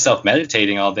film myself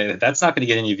meditating all day, that's not going to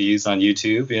get any views on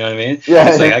YouTube. You know what I mean?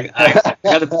 It's like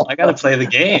I gotta play the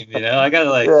game. I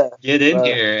gotta get in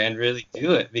here and really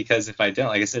do it, because if I don't,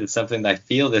 like I said, it's something that I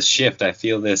feel this shift, I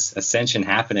feel this ascension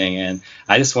happening, and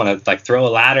I just want to like throw a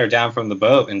ladder down from the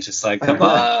boat and just like, come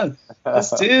on,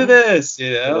 let's do this.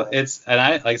 It's, and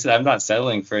like I said, I'm not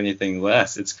settling for anything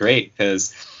less. It's great,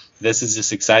 because this is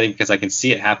just exciting, because I can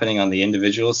see it happening on the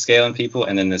individual scale in people,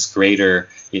 and then this greater,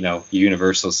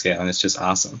 universal scale, and it's just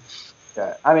awesome.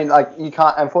 Yeah, I mean, like you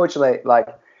can't, unfortunately, like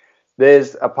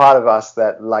there's a part of us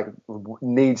that like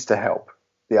needs to help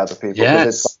the other people.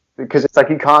 Yes. Because it's like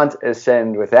you can't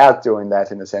ascend without doing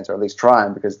that, in a sense, or at least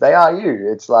trying, because they are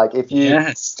you. It's like if you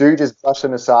do just brush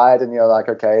them aside and you're like,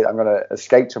 okay, I'm going to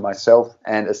escape to myself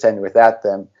and ascend without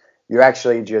them, you're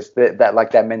actually just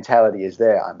that mentality is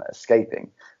there. I'm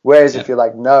escaping. Whereas if you're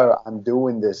like, no, I'm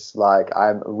doing this, like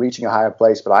I'm reaching a higher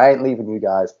place, but I ain't leaving you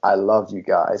guys. I love you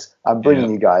guys. I'm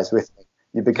bringing you guys with me.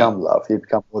 You become love. You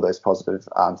become all those positive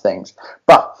things.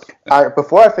 But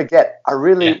before I forget, I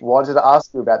really wanted to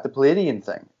ask you about the Pleiadian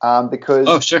thing, because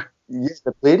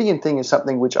the Pleiadian thing is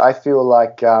something which I feel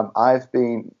like I've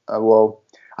been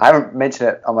I haven't mentioned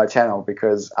it on my channel,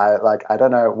 because I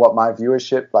don't know what my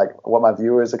viewership, like what my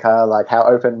viewers are kind of like, how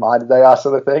open-minded they are,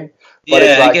 sort of thing. But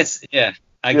it's like, I guess,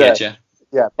 I get you.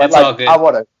 Yeah, but it's like, all good.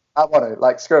 I want to,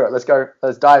 like, screw it. Let's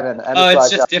dive in. And it's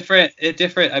just different. It's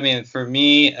different. I mean, for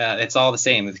me, it's all the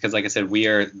same, because like I said, we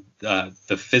are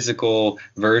the physical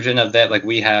version of that. Like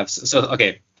we have,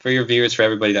 okay, for your viewers, for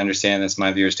everybody to understand this,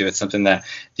 my viewers too, it's something that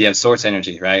you have source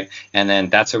energy, right? And then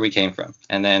that's where we came from.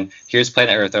 And then here's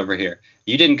planet Earth over here.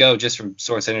 You didn't go just from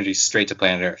source energy straight to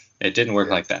planet Earth. It didn't work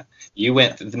like that. You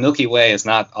went, the Milky Way is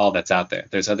not all that's out there.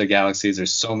 There's other galaxies.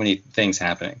 There's so many things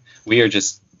happening. We are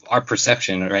just our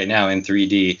perception right now in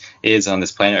 3D is on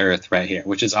this planet Earth right here,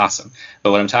 which is awesome.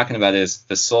 But what I'm talking about is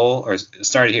the soul, or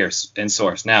started here in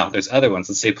source. Now there's other ones.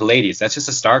 Let's say Pleiades. That's just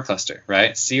a star cluster,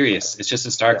 right? Sirius. It's just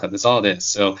a star cluster. That's all it is.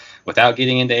 So without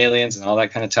getting into aliens and all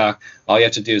that kind of talk, all you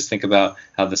have to do is think about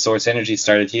how the source energy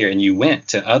started here, and you went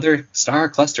to other star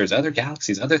clusters, other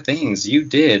galaxies, other things you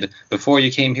did before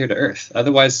you came here to Earth.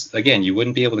 Otherwise, again, you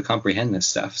wouldn't be able to comprehend this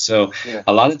stuff. So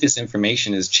a lot of this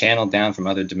information is channeled down from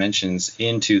other dimensions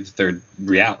into the third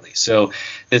reality. So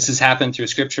this has happened through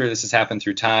scripture. This has happened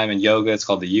through time and yoga. It's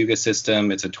called the Yuga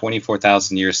system. It's a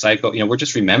 24,000 year cycle. We're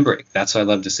just remembering. That's what I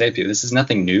love to say to people. This is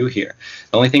nothing new here.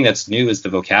 The only thing that's new is the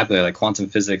vocabulary. Like quantum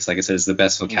physics, like I said, is the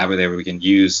best vocabulary we can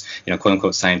use, quote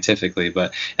unquote, scientifically,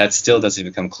 but that still doesn't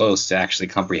even come close to actually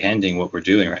comprehending what we're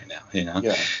doing right now,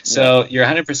 So you're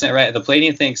 100% right. The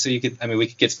Pleiadian thing, so we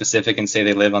could get specific and say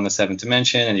they live on the seventh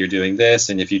dimension and you're doing this,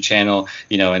 and if you channel,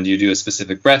 and you do a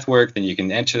specific breath work, then you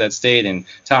can enter that state and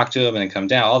talk to them and then come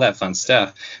down, all that fun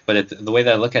stuff. But the way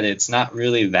that I look at it, it's not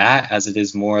really that, as it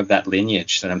is more of that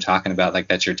lineage that I'm talking about, like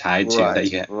that you're tied to,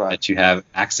 that you have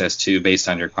access to based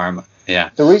on your karma.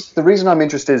 Yeah. The reason I'm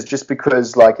interested is just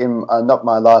because, like, in not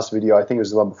my last video, I think it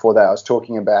was the one before that, I was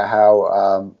talking about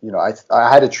how, I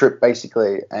had a trip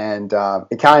basically, and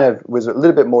it kind of was a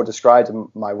little bit more described in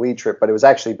my weed trip, but it was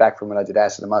actually back from when I did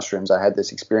acid and mushrooms. I had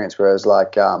this experience where I was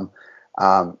like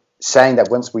saying that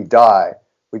once we die,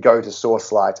 we go to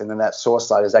source light, and then that source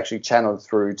light is actually channeled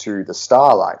through to the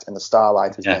starlight, and the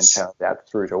starlight is then channeled out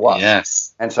through to us.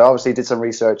 Yes. And so obviously did some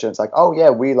research, and it's like, oh yeah,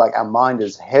 our mind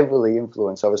is heavily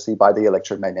influenced obviously by the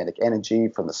electromagnetic energy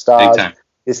from the stars. Big time.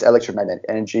 This electromagnetic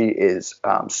energy is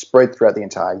spread throughout the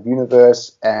entire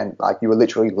universe, and like you were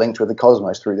literally linked with the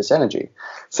cosmos through this energy.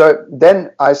 So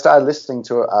then I started listening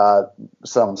to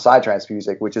some psytrance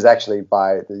music, which is actually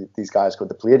by these guys called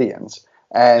the Pleiadians,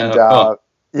 and cool.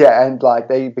 And like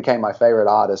they became my favorite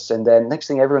artists. And then next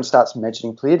thing, everyone starts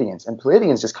mentioning Pleiadians, and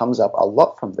Pleiadians just comes up a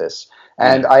lot from this.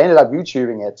 And I ended up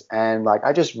YouTubing it, and like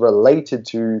I just related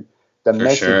to the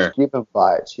message given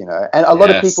by it, And a lot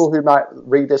of people who might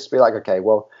read this be like, okay,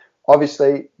 well,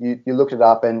 obviously you looked it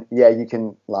up, and you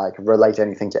can like relate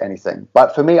anything to anything.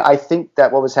 But for me, I think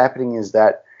that what was happening is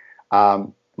that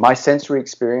my sensory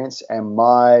experience and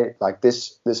my like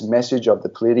this message of the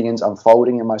Pleiadians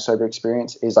unfolding in my sober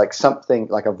experience is like something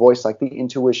like a voice, like the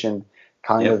intuition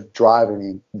kind of driving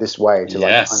me this way to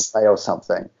like unveil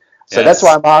something. So that's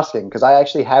why I'm asking, because I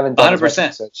actually haven't done 100%.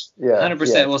 Research.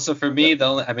 100%. Well, so for me,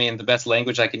 the best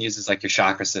language I can use is like your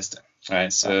chakra system,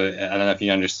 right? So I don't know if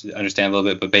you understand a little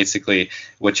bit, but basically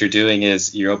what you're doing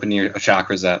is you're opening your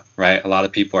chakras up, right? A lot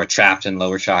of people are trapped in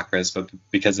lower chakras, but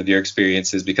because of your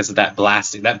experiences, because of that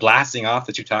blasting off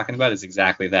that you're talking about is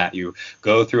exactly that. You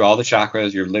go through all the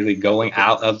chakras, you're literally going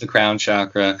out of the crown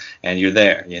chakra, and you're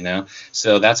there,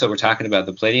 So that's what we're talking about.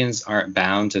 The Pleiadians aren't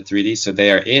bound to 3D, so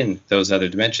they are in those other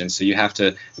dimensions. So you have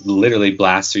to literally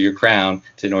blast through your crown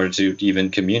in order to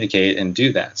even communicate and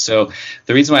do that. So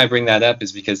the reason why I bring that up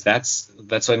is because that's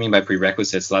what I mean by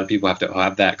prerequisites. A lot of people have to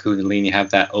have that Kundalini,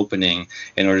 have that opening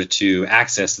in order to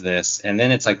access this. And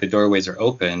then it's like the doorways are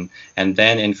open, and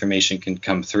then information can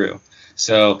come through.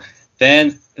 So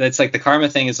then it's like the karma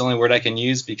thing is the only word I can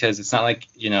use, because it's not like,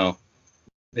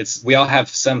 we all have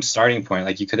some starting point.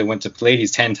 Like you could have went to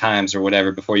Pleiades 10 times or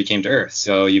whatever before you came to Earth.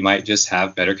 So you might just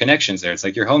have better connections there. It's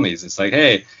like your homies. It's like,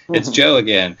 hey, it's Joe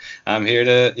again. I'm here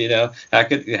to, I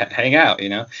could hang out,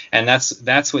 and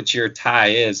that's what your tie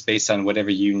is based on whatever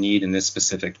you need in this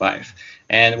specific life.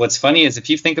 And what's funny is if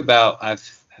you think about,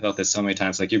 I've felt this so many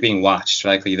times, like you're being watched,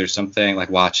 right? Like there's something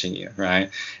like watching you, right?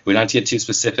 We don't have to get too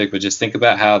specific, but just think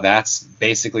about how that's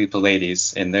basically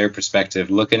Pleiades in their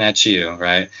perspective looking at you,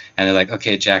 right? And they're like,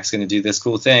 okay, Jack's going to do this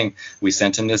cool thing. We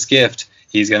sent him this gift.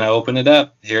 He's going to open it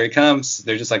up. Here he comes.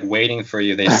 They're just like waiting for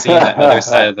you. They see that other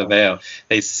side of the veil.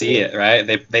 They see it, right?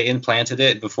 They implanted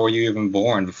it before you even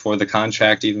born, before the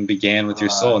contract even began with your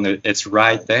soul. And it's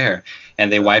right there.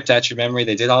 And they wiped out your memory.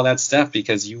 They did all that stuff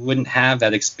because you wouldn't have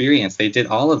that experience. They did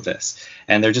all of this.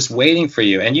 And they're just waiting for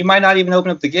you. And you might not even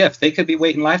open up the gift. They could be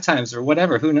waiting lifetimes or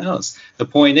whatever. Who knows? The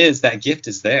point is that gift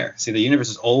is there. See, the universe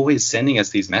is always sending us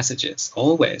these messages.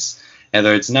 Always.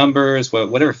 Whether it's numbers,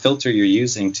 whatever filter you're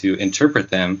using to interpret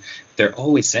them, they're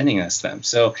always sending us them.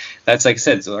 So that's like I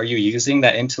said, so are you using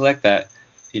that intellect, that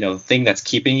thing that's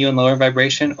keeping you in lower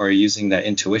vibration, or are you using that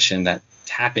intuition that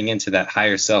tapping into that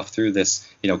higher self through this,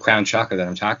 crown chakra that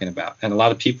I'm talking about. And a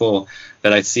lot of people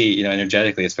that I see,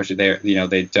 energetically, especially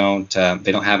they don't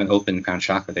have an open crown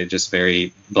chakra. They're just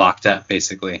very blocked up,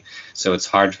 basically. So it's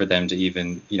hard for them to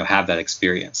even, have that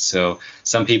experience. So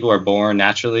some people are born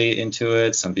naturally into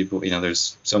it. Some people,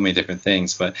 there's so many different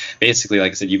things. But basically,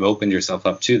 like I said, you've opened yourself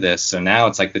up to this. So now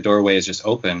it's like the doorway is just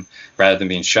open rather than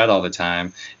being shut all the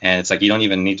time. And it's like you don't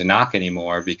even need to knock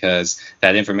anymore because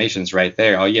that information's right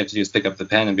there. All you have to do is pick up the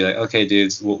pen and be like, okay,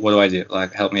 dudes, what do I do?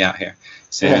 Like, help me out here.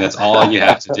 So that's all you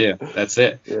have to do. That's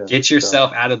it. Get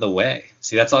yourself out of the way.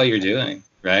 See, that's all you're doing,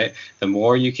 right? The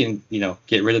more you can,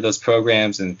 get rid of those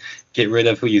programs and get rid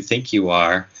of who you think you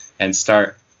are and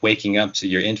start waking up to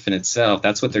your infinite self.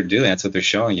 That's what they're doing. That's what they're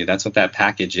showing you. That's what that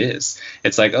package is.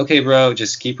 It's like, okay, bro,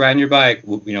 just keep riding your bike.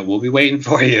 We'll be waiting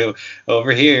for you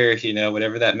over here.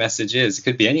 Whatever that message is. It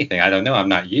could be anything. I don't know. I'm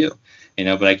not you.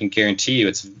 But I can guarantee you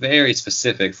it's very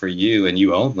specific for you and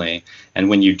you only. And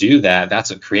when you do that,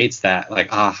 that's what creates that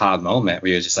like aha moment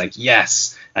where you're just like,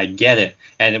 yes, I get it.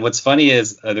 And what's funny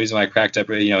is the reason why I cracked up,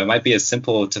 it might be as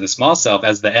simple to the small self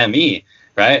as the ME,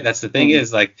 right? That's the thing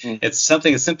is like, it's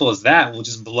something as simple as that will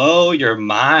just blow your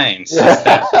mind. Just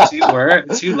that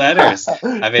two letters.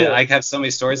 I mean, I have so many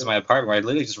stories in my apartment where I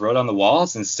literally just wrote on the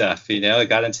walls and stuff, it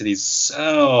got into these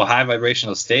so high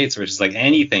vibrational states where it's just like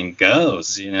anything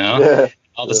goes,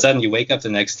 all of a sudden you wake up the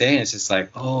next day and it's just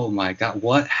like, oh my God,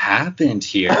 what happened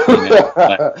here?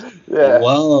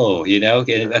 Whoa,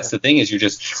 and that's the thing is you're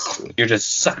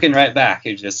just sucking right back.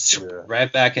 You're just right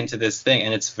back into this thing.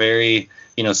 And it's very,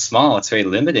 small. It's very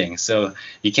limiting. So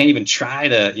you can't even try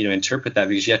to, interpret that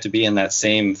because you have to be in that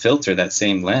same filter, that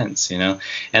same lens, And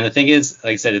the thing is,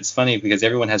 like I said, it's funny because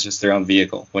everyone has just their own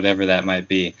vehicle, whatever that might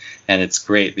be. And it's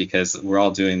great because we're all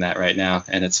doing that right now.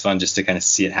 And it's fun just to kind of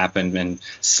see it happen and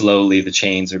slowly the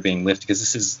chains are being lifted because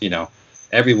this is,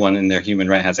 everyone in their human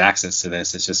right has access to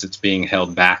this. It's just it's being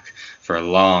held back for a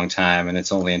long time. And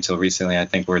it's only until recently, I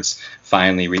think, where it's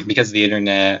finally because of the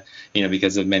internet,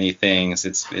 because of many things,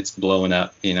 it's blowing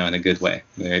up, in a good way,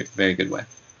 very, very good way.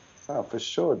 Oh, for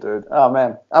sure, dude. Oh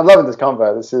man, I'm loving this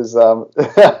convo. This is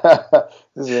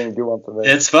this is a really good one for me.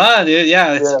 It's fun, dude.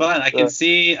 Yeah, it's fun. I can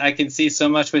see so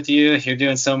much with you. You're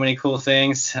doing so many cool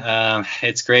things.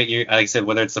 It's great. You, like I said,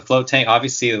 whether it's the float tank,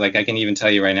 obviously, like I can even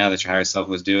tell you right now that your higher self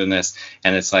was doing this,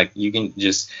 and it's like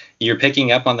you're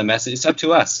picking up on the message. It's up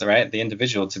to us, right, the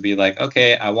individual, to be like,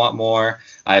 okay, I want more.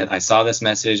 I saw this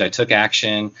message, I took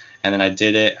action, and then I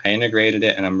did it, I integrated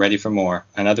it, and I'm ready for more.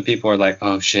 And other people are like,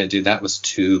 oh shit, dude, that was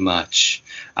too much.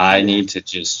 I need to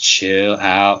just chill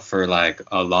out for like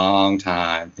a long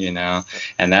time,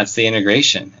 and that's the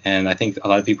integration. And I think a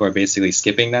lot of people are basically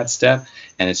skipping that step,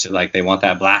 and it's just like they want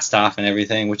that blast off and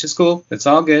everything, which is cool. It's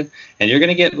all good. And you're going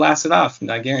to get blasted off,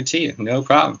 I guarantee you, no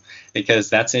problem, because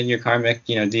that's in your karmic,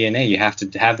 DNA. You have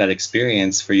to have that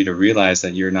experience for you to realize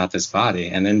that you're not this body.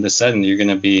 And then the sudden you're going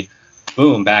to be,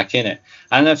 boom, back in it.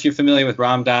 I don't know if you're familiar with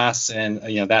Ram Dass and,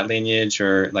 that lineage,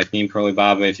 or like Neem Karoli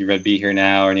Baba, if you read Be Here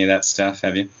Now or any of that stuff,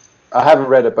 have you? I haven't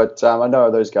read it, but I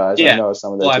know those guys. Yeah. I know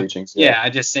some of their teachings.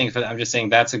 I'm just saying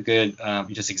that's a good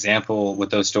just example with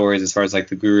those stories, as far as like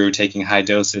the guru taking high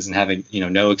doses and having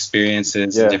no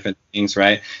experiences and different things,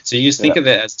 right? So you just think of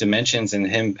it as dimensions and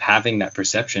him having that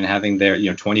perception, having their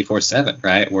 24/7,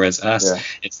 right? Whereas us,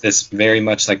 it's this very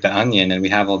much like the onion, and we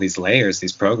have all these layers,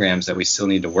 these programs that we still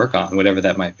need to work on, whatever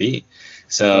that might be.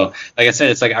 So, like I said,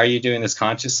 it's like, are you doing this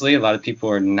consciously? A lot of people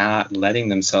are not letting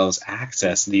themselves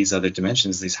access these other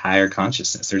dimensions, these higher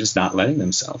consciousness. They're just not letting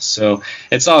themselves. So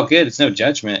it's all good. It's no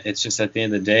judgment. It's just at the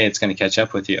end of the day, it's going to catch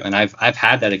up with you. And I've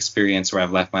had that experience where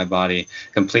I've left my body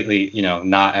completely,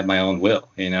 not at my own will,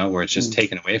 where it's just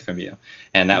taken away from you.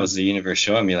 And that was the universe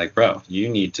showing me, like, bro, you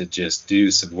need to just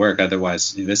do some work.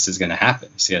 Otherwise, this is going to happen.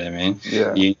 You see what I mean?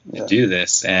 Yeah. You need to do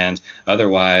this. And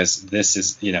otherwise, this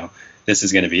is, this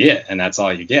is going to be it, and that's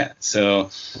all you get.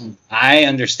 So I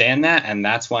understand that, and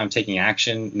that's why I'm taking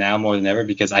action now more than ever,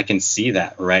 because I can see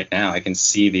that right now. I can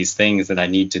see these things that I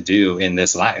need to do in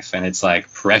this life, and it's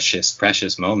like precious,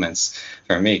 precious moments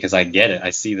for me, because I get it.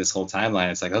 I see this whole timeline.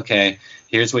 It's like, okay,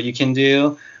 here's what you can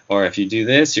do, or if you do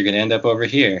this, you're going to end up over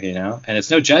here, and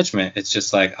it's no judgment. It's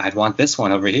just like, I'd want this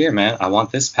one over here, man. I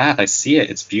want this path. I see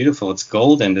it. It's beautiful. It's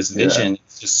golden. This vision,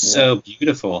 it's just so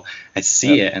beautiful. I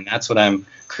see it, and that's what I'm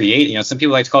creating. Some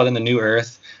people like to call it in the new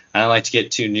earth. I don't like to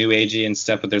get too new agey and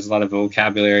stuff, but there's a lot of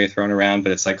vocabulary thrown around,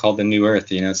 but it's like called the new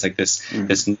earth. It's like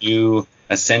this new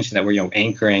ascension that we're,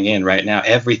 anchoring in right now.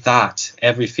 Every thought,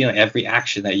 every feeling, every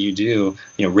action that you do,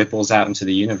 ripples out into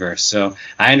the universe. So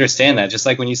I understand that. Just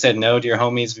like when you said no to your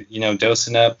homies,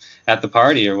 dosing up at the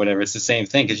party or whatever, it's the same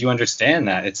thing, because you understand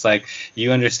that. It's like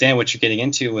you understand what you're getting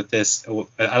into with this.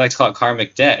 I like to call it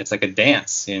karmic debt. It's like a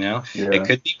dance, It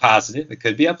could be positive, it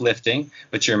could be uplifting,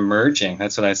 but you're merging.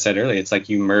 That's what I said earlier. It's like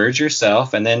you merge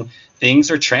yourself, and then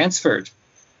things are transferred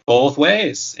both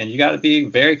ways. And you got to be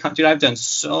very, dude, I've done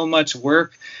so much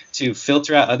work to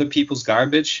filter out other people's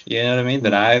garbage, you know what I mean,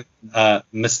 that I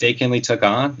mistakenly took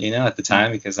on, at the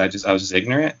time, because I was just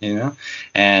ignorant,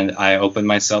 and I opened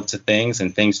myself to things,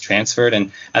 and things transferred.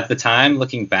 And at the time,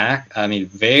 looking back, I mean,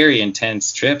 very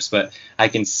intense trips, but I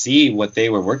can see what they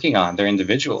were working on. They're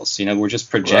individuals, we're just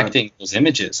projecting those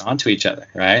images onto each other,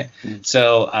 right?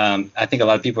 So I think a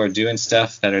lot of people are doing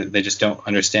stuff they just don't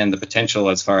understand the potential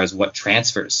as far as what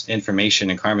transfers, information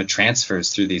and karma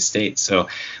transfers through these states. So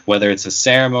whether it's a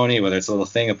ceremony, whether it's a little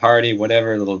thing, a party,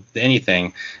 whatever,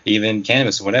 anything, even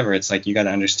cannabis, whatever, it's like you got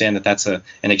to understand that that's an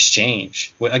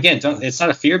exchange. Well, again, it's not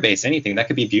a fear-based anything. That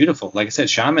could be beautiful. Like I said,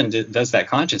 shaman does that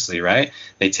consciously, right?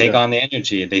 They take on the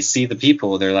energy. They see the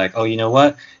people. They're like, oh, you know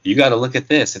what? You got to look at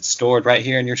this. It's stored right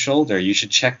here in your shoulder. You should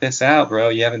check this out, bro.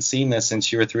 You haven't seen this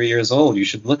since you were 3 years old. You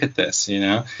should look at this.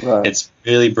 It's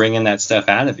really bringing that stuff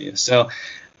out of you. So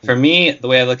for me, the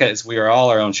way I look at it is we are all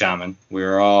our own shaman. We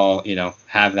are all,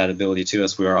 have that ability to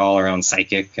us. We are all our own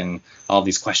psychic, and all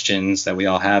these questions that we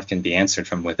all have can be answered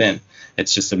from within.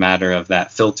 It's just a matter of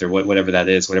that filter, whatever that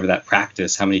is, whatever that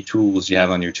practice, how many tools you have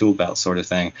on your tool belt, sort of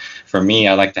thing. For me,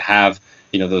 I like to have,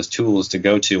 those tools to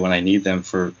go to when I need them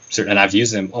for certain, and I've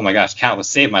used them, oh my gosh,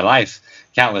 saved my life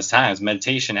countless times.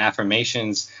 Meditation,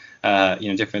 affirmations,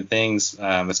 different things,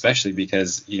 especially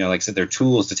because, like I said, they're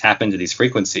tools to tap into these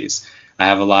frequencies. I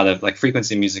have a lot of like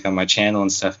frequency music on my channel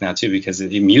and stuff now too, because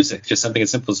music, just something as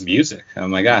simple as music, oh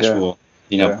my gosh, will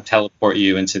teleport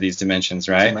you into these dimensions,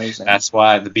 right? That's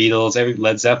why the Beatles,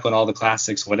 Led Zeppelin, all the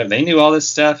classics, whatever, they knew all this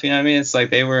stuff, what I mean? It's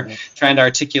like they were trying to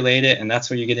articulate it, and that's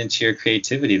where you get into your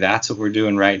creativity. That's what we're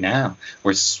doing right now.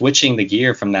 We're switching the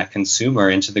gear from that consumer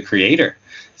into the creator.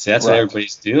 So that's what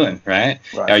everybody's doing, right?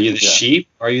 Are you the sheep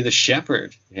or are you the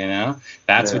shepherd?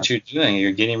 That's what you're doing.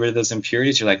 You're getting rid of those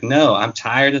impurities. You're like, no, I'm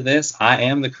tired of this. I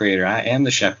am the creator. I am the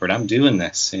shepherd. I'm doing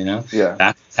this, That's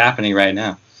what's happening right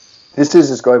now. This is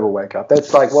this global wake up.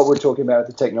 That's like what we're talking about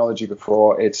with the technology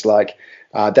before. It's like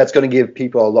that's going to give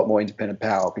people a lot more independent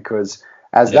power, because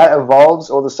as that evolves,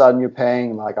 all of a sudden you're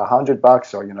paying like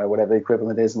 $100 or whatever the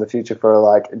equivalent is in the future for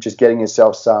like just getting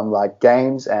yourself some like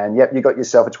games, and you got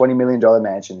yourself a $20 million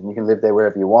mansion, and you can live there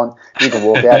wherever you want. You can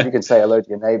walk out, you can say hello to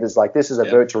your neighbors. Like this is a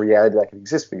virtual reality that can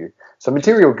exist for you. So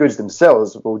material goods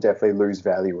themselves will definitely lose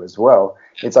value as well.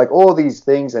 It's like all these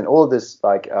things and all of this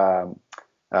like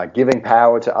giving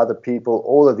power to other people,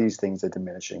 all of these things are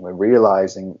diminishing. We're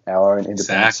realizing our own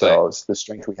independent selves, the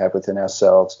strength we have within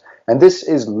ourselves. And this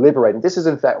is liberating. This is,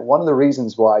 in fact, one of the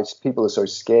reasons why people are so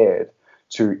scared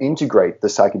to integrate the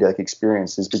psychedelic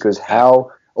experience, is because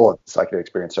psychedelic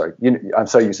experience, sorry. I'm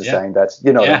so used to saying that.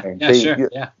 You know what I mean?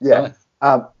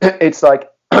 It's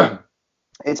like,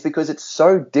 it's because it's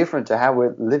so different to how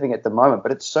we're living at the moment,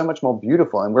 but it's so much more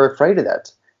beautiful, and we're afraid of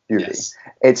that beauty. Yes.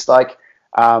 It's like,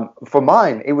 for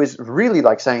mine, it was really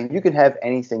like saying you can have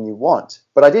anything you want,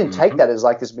 but I didn't take that as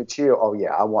like this material. Oh yeah,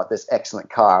 I want this excellent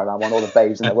car and I want all the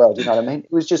babes in the world. You know what I mean?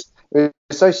 It was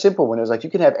so simple when it was like you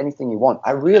can have anything you want.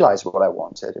 I realized what I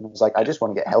wanted, and it was like I just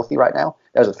want to get healthy right now.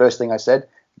 That was the first thing I said.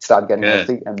 Started getting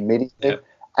healthy immediately.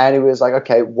 And it was like,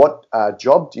 okay, what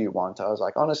job do you want? I was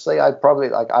like, honestly, I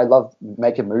love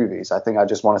making movies. I think I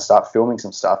just want to start filming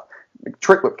some stuff.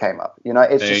 TRIPWHIP came up.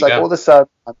 It's just like all of a sudden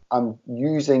I'm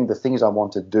using the things I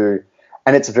want to do,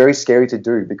 and it's very scary to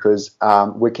do because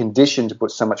we're conditioned to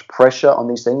put so much pressure on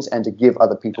these things and to give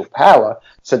other people power,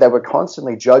 so that we're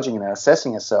constantly judging and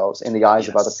assessing ourselves in the eyes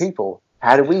of other people.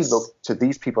 How do we look to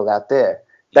these people out there?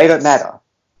 They don't matter.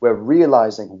 We're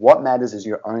realizing what matters is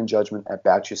your own judgment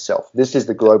about yourself. This is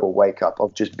the global wake up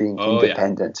of just being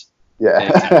independent.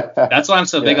 Yeah. That's why I'm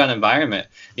so big on environment,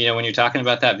 when you're talking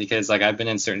about that, because like I've been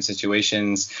in certain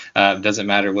situations, doesn't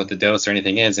matter what the dose or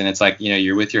anything is. And it's like,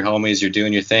 you're with your homies, you're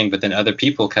doing your thing, but then other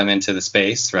people come into the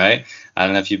space, right? I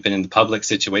don't know if you've been in the public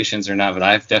situations or not, but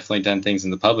I've definitely done things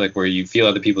in the public where you feel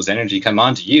other people's energy come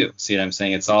onto you. See what I'm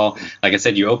saying? It's all, like I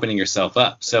said, you're opening yourself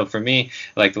up. So for me,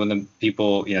 like when the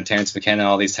people, Terrence McKenna,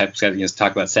 all these types of guys,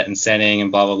 talk about set and setting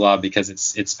and blah, blah, blah, because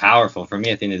it's powerful. For me,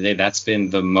 at the end of the day, that's been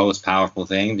the most powerful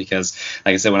thing, because because,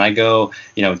 like I said, when I go,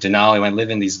 Denali, when I live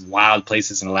in these wild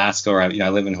places in Alaska, or I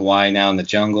live in Hawaii now in the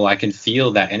jungle, I can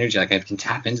feel that energy. Like I can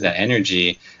tap into that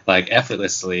energy like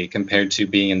effortlessly compared to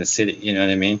being in the city. You know what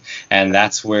I mean? And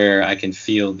that's where I can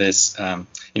feel this,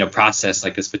 process,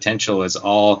 like this potential is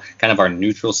all kind of our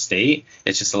neutral state.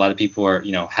 It's just a lot of people are,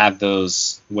 have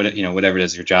those, whatever it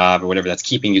is, your job or whatever that's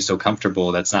keeping you so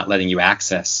comfortable, that's not letting you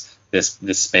access this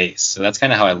space. So that's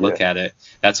kind of how I look at it.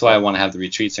 That's why I want to have the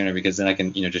retreat center, because then I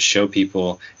can, just show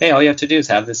people, hey, all you have to do is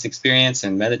have this experience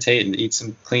and meditate and eat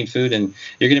some clean food and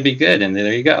you're going to be good. And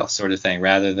there you go, sort of thing,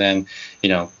 rather than,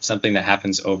 something that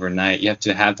happens overnight. You have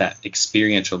to have that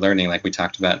experiential learning, like we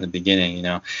talked about in the beginning.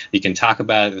 You can talk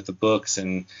about it with the books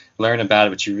and learn about it,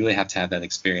 but you really have to have that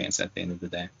experience at the end of the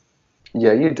day.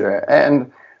 Yeah, you do.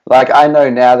 And like, I know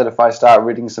now that if I start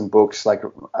reading some books, like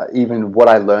even what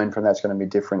I learn from that's going to be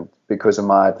different because of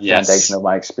my foundation of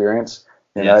my experience.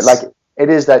 You know, like it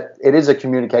is a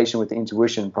communication with the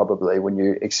intuition, probably, when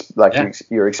you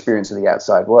your experience of the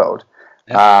outside world.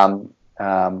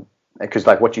 Because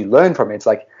like what you learn from it's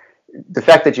like the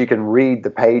fact that you can read the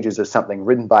pages of something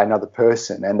written by another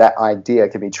person and that idea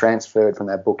can be transferred from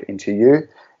that book into you.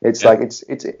 It's like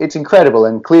it's incredible,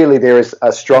 and clearly there is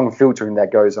a strong filtering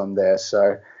that goes on there.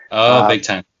 So big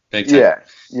time. Yeah.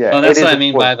 Well, that's what I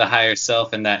mean by the higher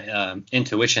self and that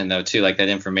intuition, though, too, like that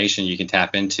information you can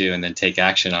tap into and then take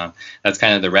action on. That's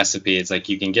kind of the recipe. It's like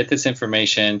you can get this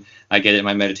information. I get it in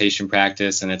my meditation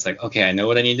practice, and it's like, okay, I know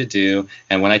what I need to do.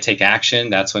 And when I take action,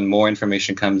 that's when more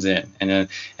information comes in. And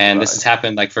this has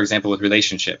happened, like, for example, with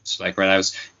relationships. Like, right, I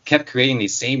kept creating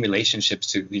these same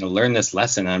relationships to learn this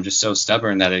lesson, and I'm just so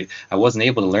stubborn that I wasn't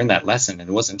able to learn that lesson. And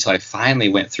it wasn't until I finally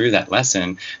went through that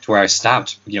lesson to where I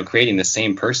stopped creating the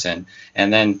same person,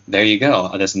 and then there you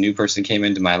go, this new person came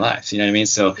into my life. You know what I mean?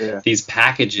 So these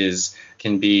packages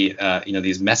can be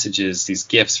these messages, these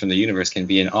gifts from the universe can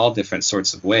be in all different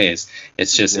sorts of ways.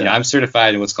 It's just I'm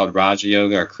certified in what's called Raja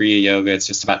Yoga or Kriya Yoga. It's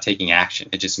just about taking action.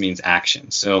 It just means action.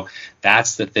 So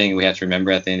that's the thing we have to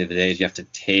remember at the end of the day, is you have to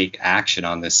take action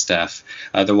on this stuff.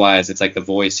 Otherwise, it's like the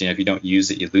voice, if you don't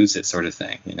use it, you lose it, sort of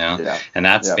thing, And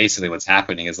that's basically what's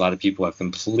happening, is a lot of people have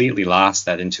completely lost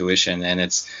that intuition, and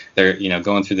they're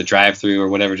going through the drive-through or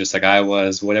whatever, just like I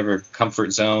was, whatever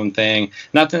comfort zone thing.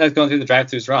 Not that going through the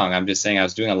drive-through is wrong. I'm just saying I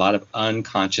was doing a lot of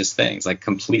unconscious things, like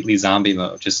completely zombie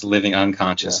mode, just living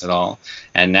unconscious at all.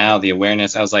 And now the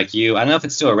awareness, I was like you, I don't know if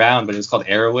it's still around, but it was called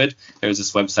Arrowwood. There was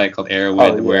this website called Arrowwood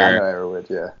I know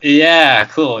Arrowwood, yeah,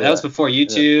 cool. That was before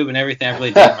YouTube and everything. I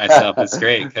really dated myself. It's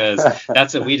great because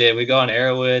that's what we did. We go on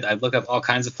Arrowwood. I'd look up all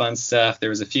kinds of fun stuff. There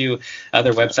was a few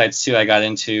other websites too I got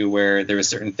into where there were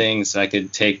certain things I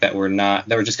could take that were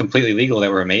just completely legal,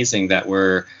 that were amazing, that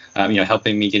were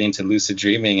helping me get into lucid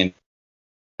dreaming, and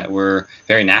that were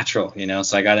very natural,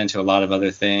 so I got into a lot of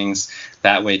other things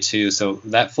that way too. So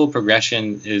that full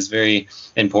progression is very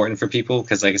important for people,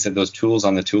 because like I said, those tools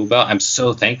on the tool belt, I'm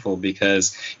so thankful,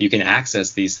 because you can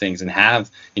access these things and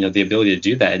have the ability to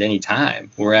do that at any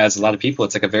time. Whereas a lot of people,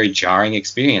 it's like a very jarring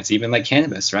experience, even like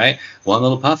cannabis, right? One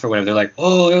little puff or whatever, they're like,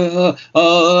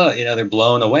 they're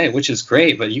blown away, which is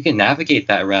great, but you can navigate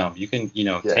that realm. You can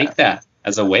take that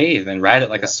as a wave and ride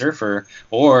it like a surfer,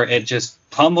 or it just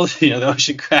pummels, the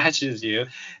ocean crashes you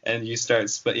and you start,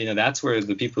 that's where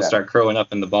the people start crowing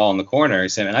up in the ball in the corner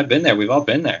saying, and I've been there, we've all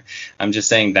been there. I'm just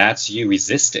saying that's you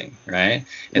resisting, right?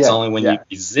 It's only when you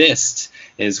resist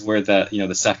is where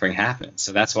the suffering happens.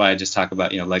 So that's why I just talk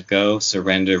about, let go,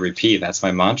 surrender, repeat. That's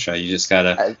my mantra. You just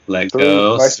gotta let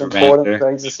go, surrender,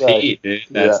 repeat. Dude.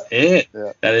 That's it.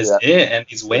 Yeah. That is it. And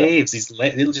these waves,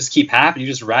 it'll just keep happening.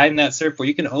 You just ride in that surfboard.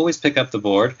 You can always pick up the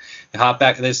board, hop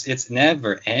back. It's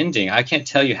never ending. I can't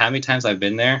tell you how many times I've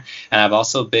been there, and I've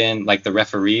also been like the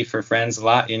referee for friends a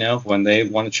lot, when they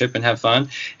want to trip and have fun.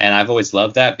 And I've always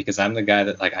loved that, because I'm the guy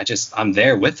that I'm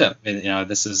there with them. And,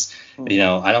 this is, I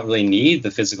don't really need the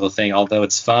physical thing, although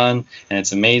it's fun and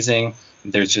it's amazing.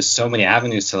 There's just so many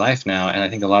avenues to life now, and I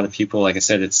think a lot of people, like I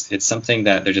said, it's something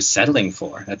that they're just settling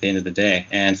for at the end of the day.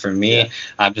 And for me,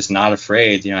 I'm just not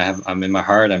afraid. I'm in my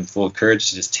heart, I'm full of courage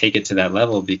to just take it to that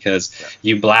level, because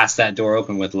you blast that door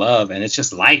open with love, and it's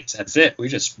just light. That's it. We're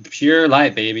just pure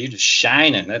light, baby. You're just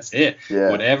shining. That's it.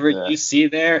 Whatever you see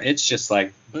there, it's just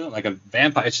like boom, like a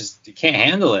vampire. It's just, you can't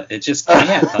handle it. It just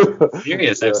can't. I'm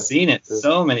serious. I've seen it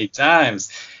so many times,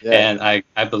 and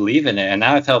I believe in it. And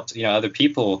now I've helped other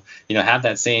people have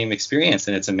that same experience,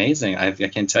 and it's amazing. I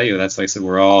can tell you, that's like I said,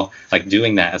 we're all like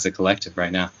doing that as a collective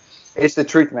right now. It's the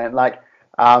truth, man. Like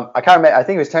I can't remember, I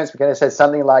think it was Terence McKenna said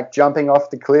something like, jumping off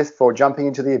the cliff or jumping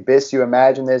into the abyss, you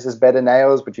imagine there's this bed of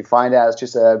nails, but you find out it's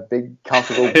just a big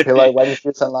comfortable pillow waiting for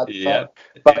you, something like that.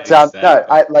 But exactly.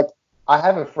 No, I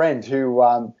have a friend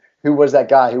who who was that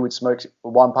guy who would smoke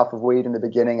one puff of weed in the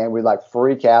beginning and would like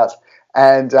freak out.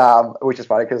 And which is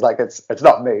funny because like it's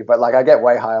not me, but like I get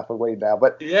way high off of weed now.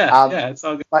 But it's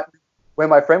all good. When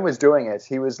my friend was doing it,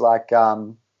 he was like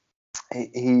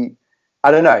he I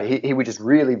don't know, he would just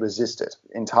really resist it,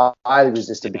 entirely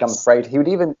resist it, become afraid. He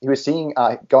was seeing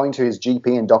going to his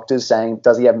GP and doctors saying,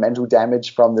 does he have mental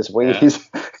damage from this weed he's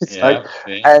smoked?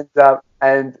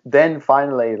 And then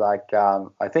finally, like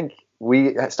I think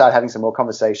we started having some more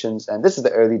conversations, and this is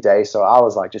the early days, so I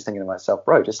was like just thinking to myself,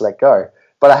 bro, just let go.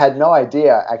 But I had no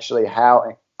idea actually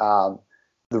how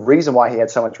the reason why he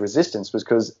had so much resistance was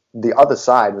because the other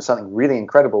side was something really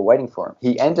incredible waiting for him.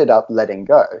 He ended up letting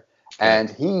go, and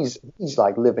he's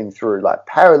like living through like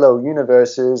parallel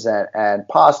universes and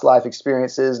past life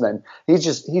experiences, and he's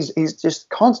just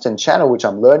constant channel, which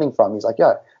I'm learning from. He's like,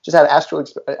 yeah, just had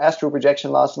astral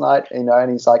projection last night, you know,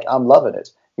 and he's like, I'm loving it.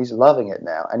 He's loving it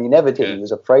now, and he never did. He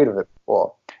was afraid of it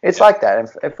before. It's like that,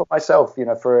 and for myself, you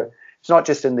know, it's not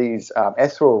just in these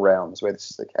ethereal realms where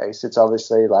this is the case. It's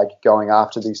obviously like going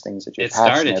after these things that you're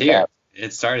passionate about.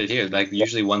 It started here, like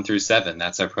usually 1 through 7.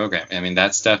 That's our program. I mean,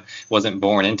 that stuff wasn't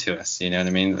born into us. You know what I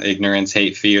mean? Ignorance,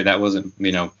 hate, fear. That wasn't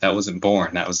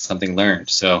born. That was something learned.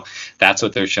 So that's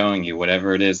what they're showing you.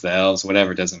 Whatever it is, the elves,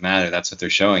 whatever, doesn't matter. That's what they're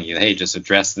showing you. Hey, just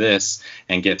address this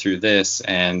and get through this,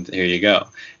 and here you go.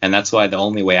 And that's why the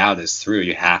only way out is through.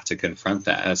 You have to confront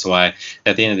that. That's why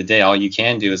at the end of the day, all you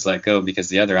can do is let go, because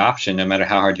the other option, no matter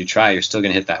how hard you try, you're still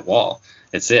going to hit that wall.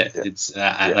 It's it. Yeah. It's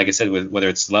like I said, whether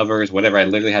it's lovers, whatever, I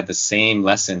literally had the same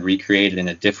lesson recreated in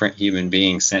a different human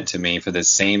being sent to me for the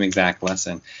same exact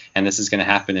lesson. And this is going to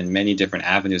happen in many different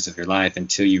avenues of your life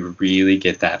until you really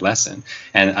get that lesson.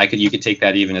 And you could take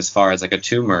that even as far as like a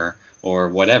tumor or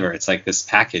whatever. It's like this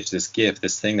package, this gift,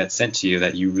 this thing that's sent to you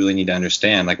that you really need to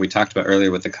understand. Like we talked about earlier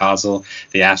with the causal,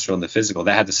 the astral, and the physical.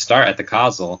 That had to start at the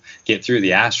causal, get through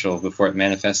the astral before it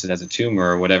manifested as a tumor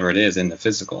or whatever it is in the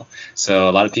physical. So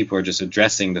a lot of people are just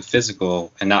addressing the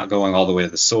physical and not going all the way to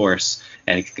the source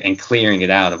and clearing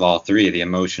it out of all three, the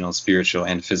emotional, spiritual,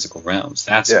 and physical realms.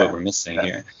 That's what we're missing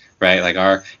here. Right,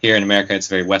 like here in America, it's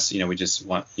very West. You know, we just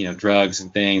want drugs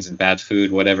and things and bad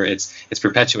food, whatever. It's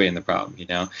perpetuating the problem. You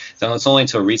know, so it's only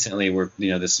until recently where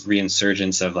this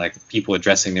reinsurgence of like people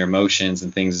addressing their emotions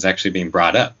and things is actually being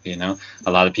brought up. You know,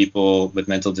 a lot of people with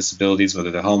mental disabilities,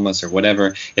 whether they're homeless or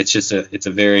whatever, it's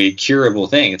a very curable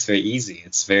thing. It's very easy.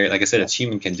 It's very, like I said, it's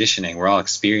human conditioning. We're all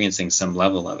experiencing some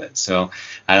level of it. So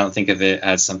I don't think of it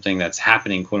as something that's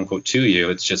happening, quote unquote, to you.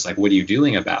 It's just like, what are you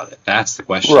doing about it? That's the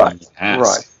question you ask.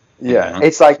 Right. Yeah,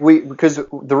 it's like because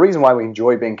the reason why we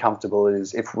enjoy being comfortable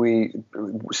is if we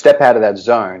step out of that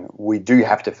zone, we do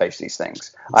have to face these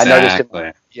things.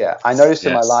 Exactly. I noticed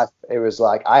in my life, it was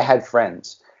like I had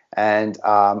friends, and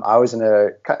I was in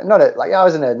a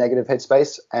negative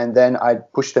headspace, and then I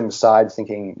pushed them aside,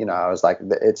 thinking, I was like,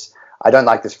 I don't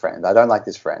like this friend. I don't like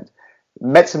this friend.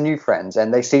 Met some new friends,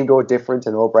 and they seemed all different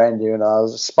and all brand new, and I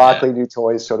was sparkly new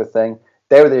toys sort of thing.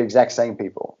 They were the exact same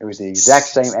people. It was the exact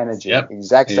same energy,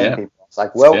 exact same people. It's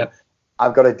like, well,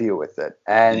 I've got to deal with it.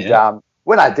 And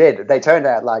when I did, they turned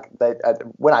out like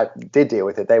when I did deal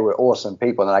with it, they were awesome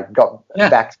people, and I got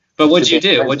back. But what'd you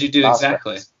do? What'd you do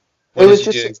exactly? It was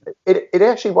just it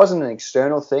actually wasn't an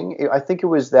external thing. I think it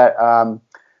was that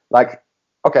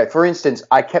for instance,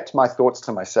 I kept my thoughts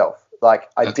to myself. Like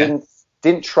I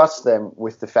didn't trust them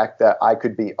with the fact that I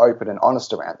could be open and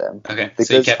honest around them. Okay,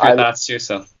 so you kept your thoughts to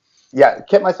yourself. Yeah,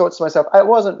 kept my thoughts to myself. It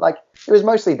wasn't like, it was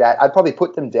mostly that. I'd probably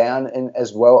put them down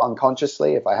as well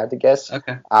unconsciously if I had to guess.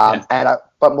 Okay.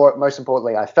 But most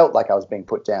importantly, I felt like I was being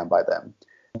put down by them.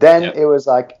 Then it was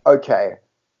like, okay,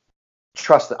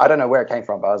 trust. I don't know where it came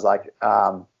from, but I was like,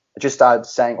 I just started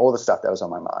saying all the stuff that was on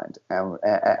my mind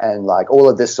and like all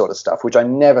of this sort of stuff, which I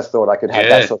never thought I could have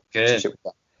that sort of relationship with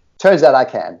them. Turns out I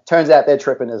can. Turns out they're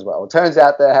tripping as well. Turns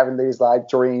out they're having these like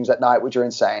dreams at night, which are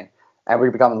insane. And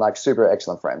we're becoming like super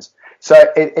excellent friends. So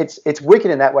it's wicked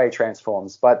in that way. It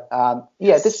transforms. But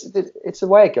it's the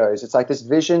way it goes. It's like this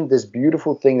vision, this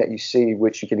beautiful thing that you see,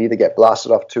 which you can either get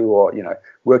blasted off to or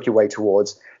work your way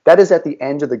towards. That is at the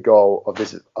end of the goal of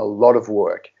this. A lot of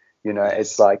work.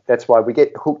 It's like that's why we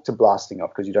get hooked to blasting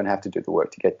off, because you don't have to do the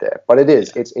work to get there. But it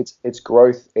is. It's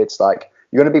growth. It's like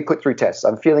you're going to be put through tests.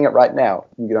 I'm feeling it right now.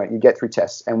 You get through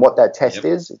tests, and what that test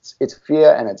is, it's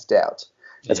fear and it's doubt.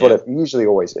 That's what it usually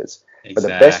always is. Exactly. But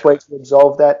the best way to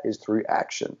resolve that is through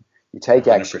action. You take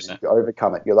 100%. Action, you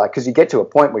overcome it. You're like, because you get to a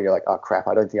point where you're like, oh crap,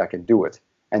 I don't think I can do it,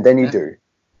 and then you do.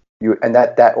 And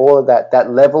that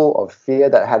level of fear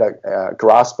that had a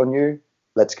grasp on you,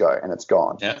 let's go, and it's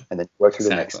gone. Yeah. And then you work through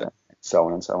the next one, so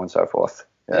on and so on and so forth.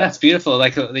 Yeah, it's beautiful.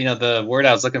 Like, the word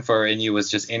I was looking for in you was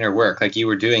just inner work. Like, you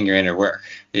were doing your inner work.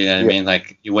 You know what I mean?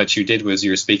 Like, what you did was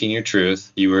you were speaking your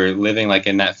truth. You were living like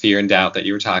in that fear and doubt that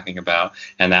you were talking about,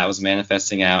 and that was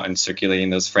manifesting out and circulating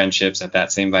those friendships at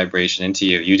that same vibration into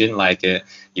you. You didn't like it.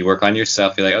 You work on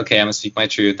yourself. You're like, okay, I'm gonna speak my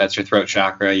truth. That's your throat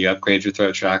chakra. You upgrade your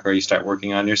throat chakra. You start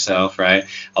working on yourself, right?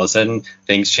 All of a sudden,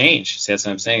 things change. See, that's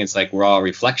what I'm saying. It's like we're all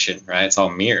reflection, right? It's all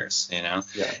mirrors,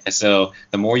 Yeah. And so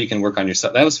the more you can work on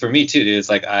yourself, that was for me too, dude. It's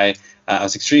like I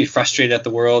was extremely frustrated at the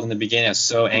world in the beginning. I was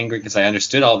so angry because I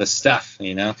understood all this stuff,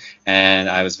 and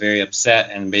I was very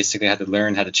upset, and basically had to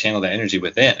learn how to channel that energy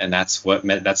within, and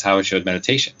that's how I showed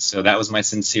meditation. So that was my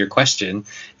sincere question.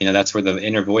 That's where the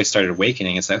inner voice started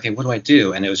awakening. It's like, okay, what do I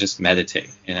do? And it was just meditate,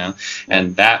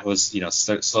 and that was,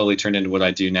 slowly turned into what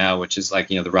I do now, which is like,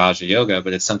 the Raja Yoga,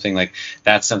 but it's something like,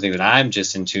 that's something that I'm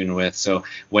just in tune with. So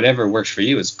whatever works for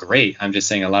you is great. I'm just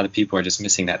saying a lot of people are just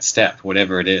missing that step,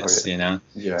 whatever it is,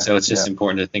 So it's just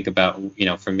important to think about,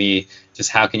 for me,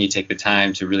 just how can you take the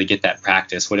time to really get that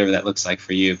practice, whatever that looks like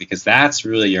for you, because that's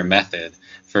really your method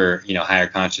for, higher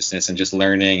consciousness and just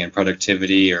learning and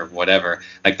productivity or whatever.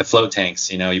 Like the float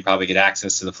tanks, you probably get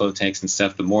access to the float tanks and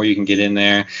stuff. The more you can get in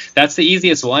there, that's the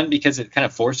easiest one because it kind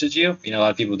of forces you. A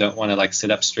lot of people don't want to like sit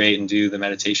up straight and do the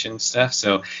meditation stuff.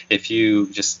 So if you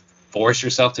just force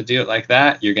yourself to do it like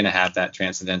that, you're going to have that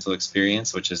transcendental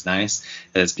experience, which is nice,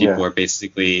 as people are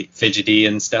basically fidgety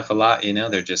and stuff a lot,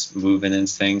 they're just moving and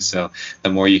things. So the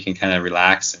more you can kind of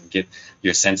relax and get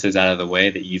your senses out of the way,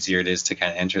 the easier it is to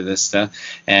kind of enter this stuff.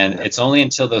 And it's only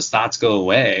until those thoughts go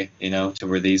away, to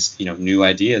where these, new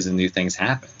ideas and new things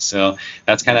happen. So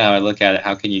that's kind of how I look at it.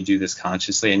 How can you do this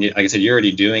consciously? And like I said, you're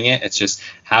already doing it. It's just,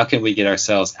 how can we get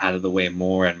ourselves out of the way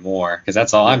more and more? Because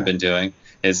that's all I've been doing.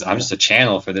 I'm just a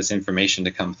channel for this information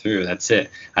to come through. That's it.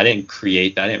 I didn't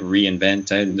create. I didn't reinvent.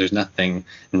 There's nothing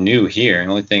new here. The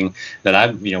only thing that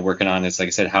I'm, working on is, like I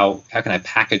said, how can I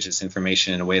package this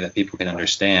information in a way that people can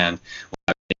understand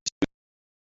without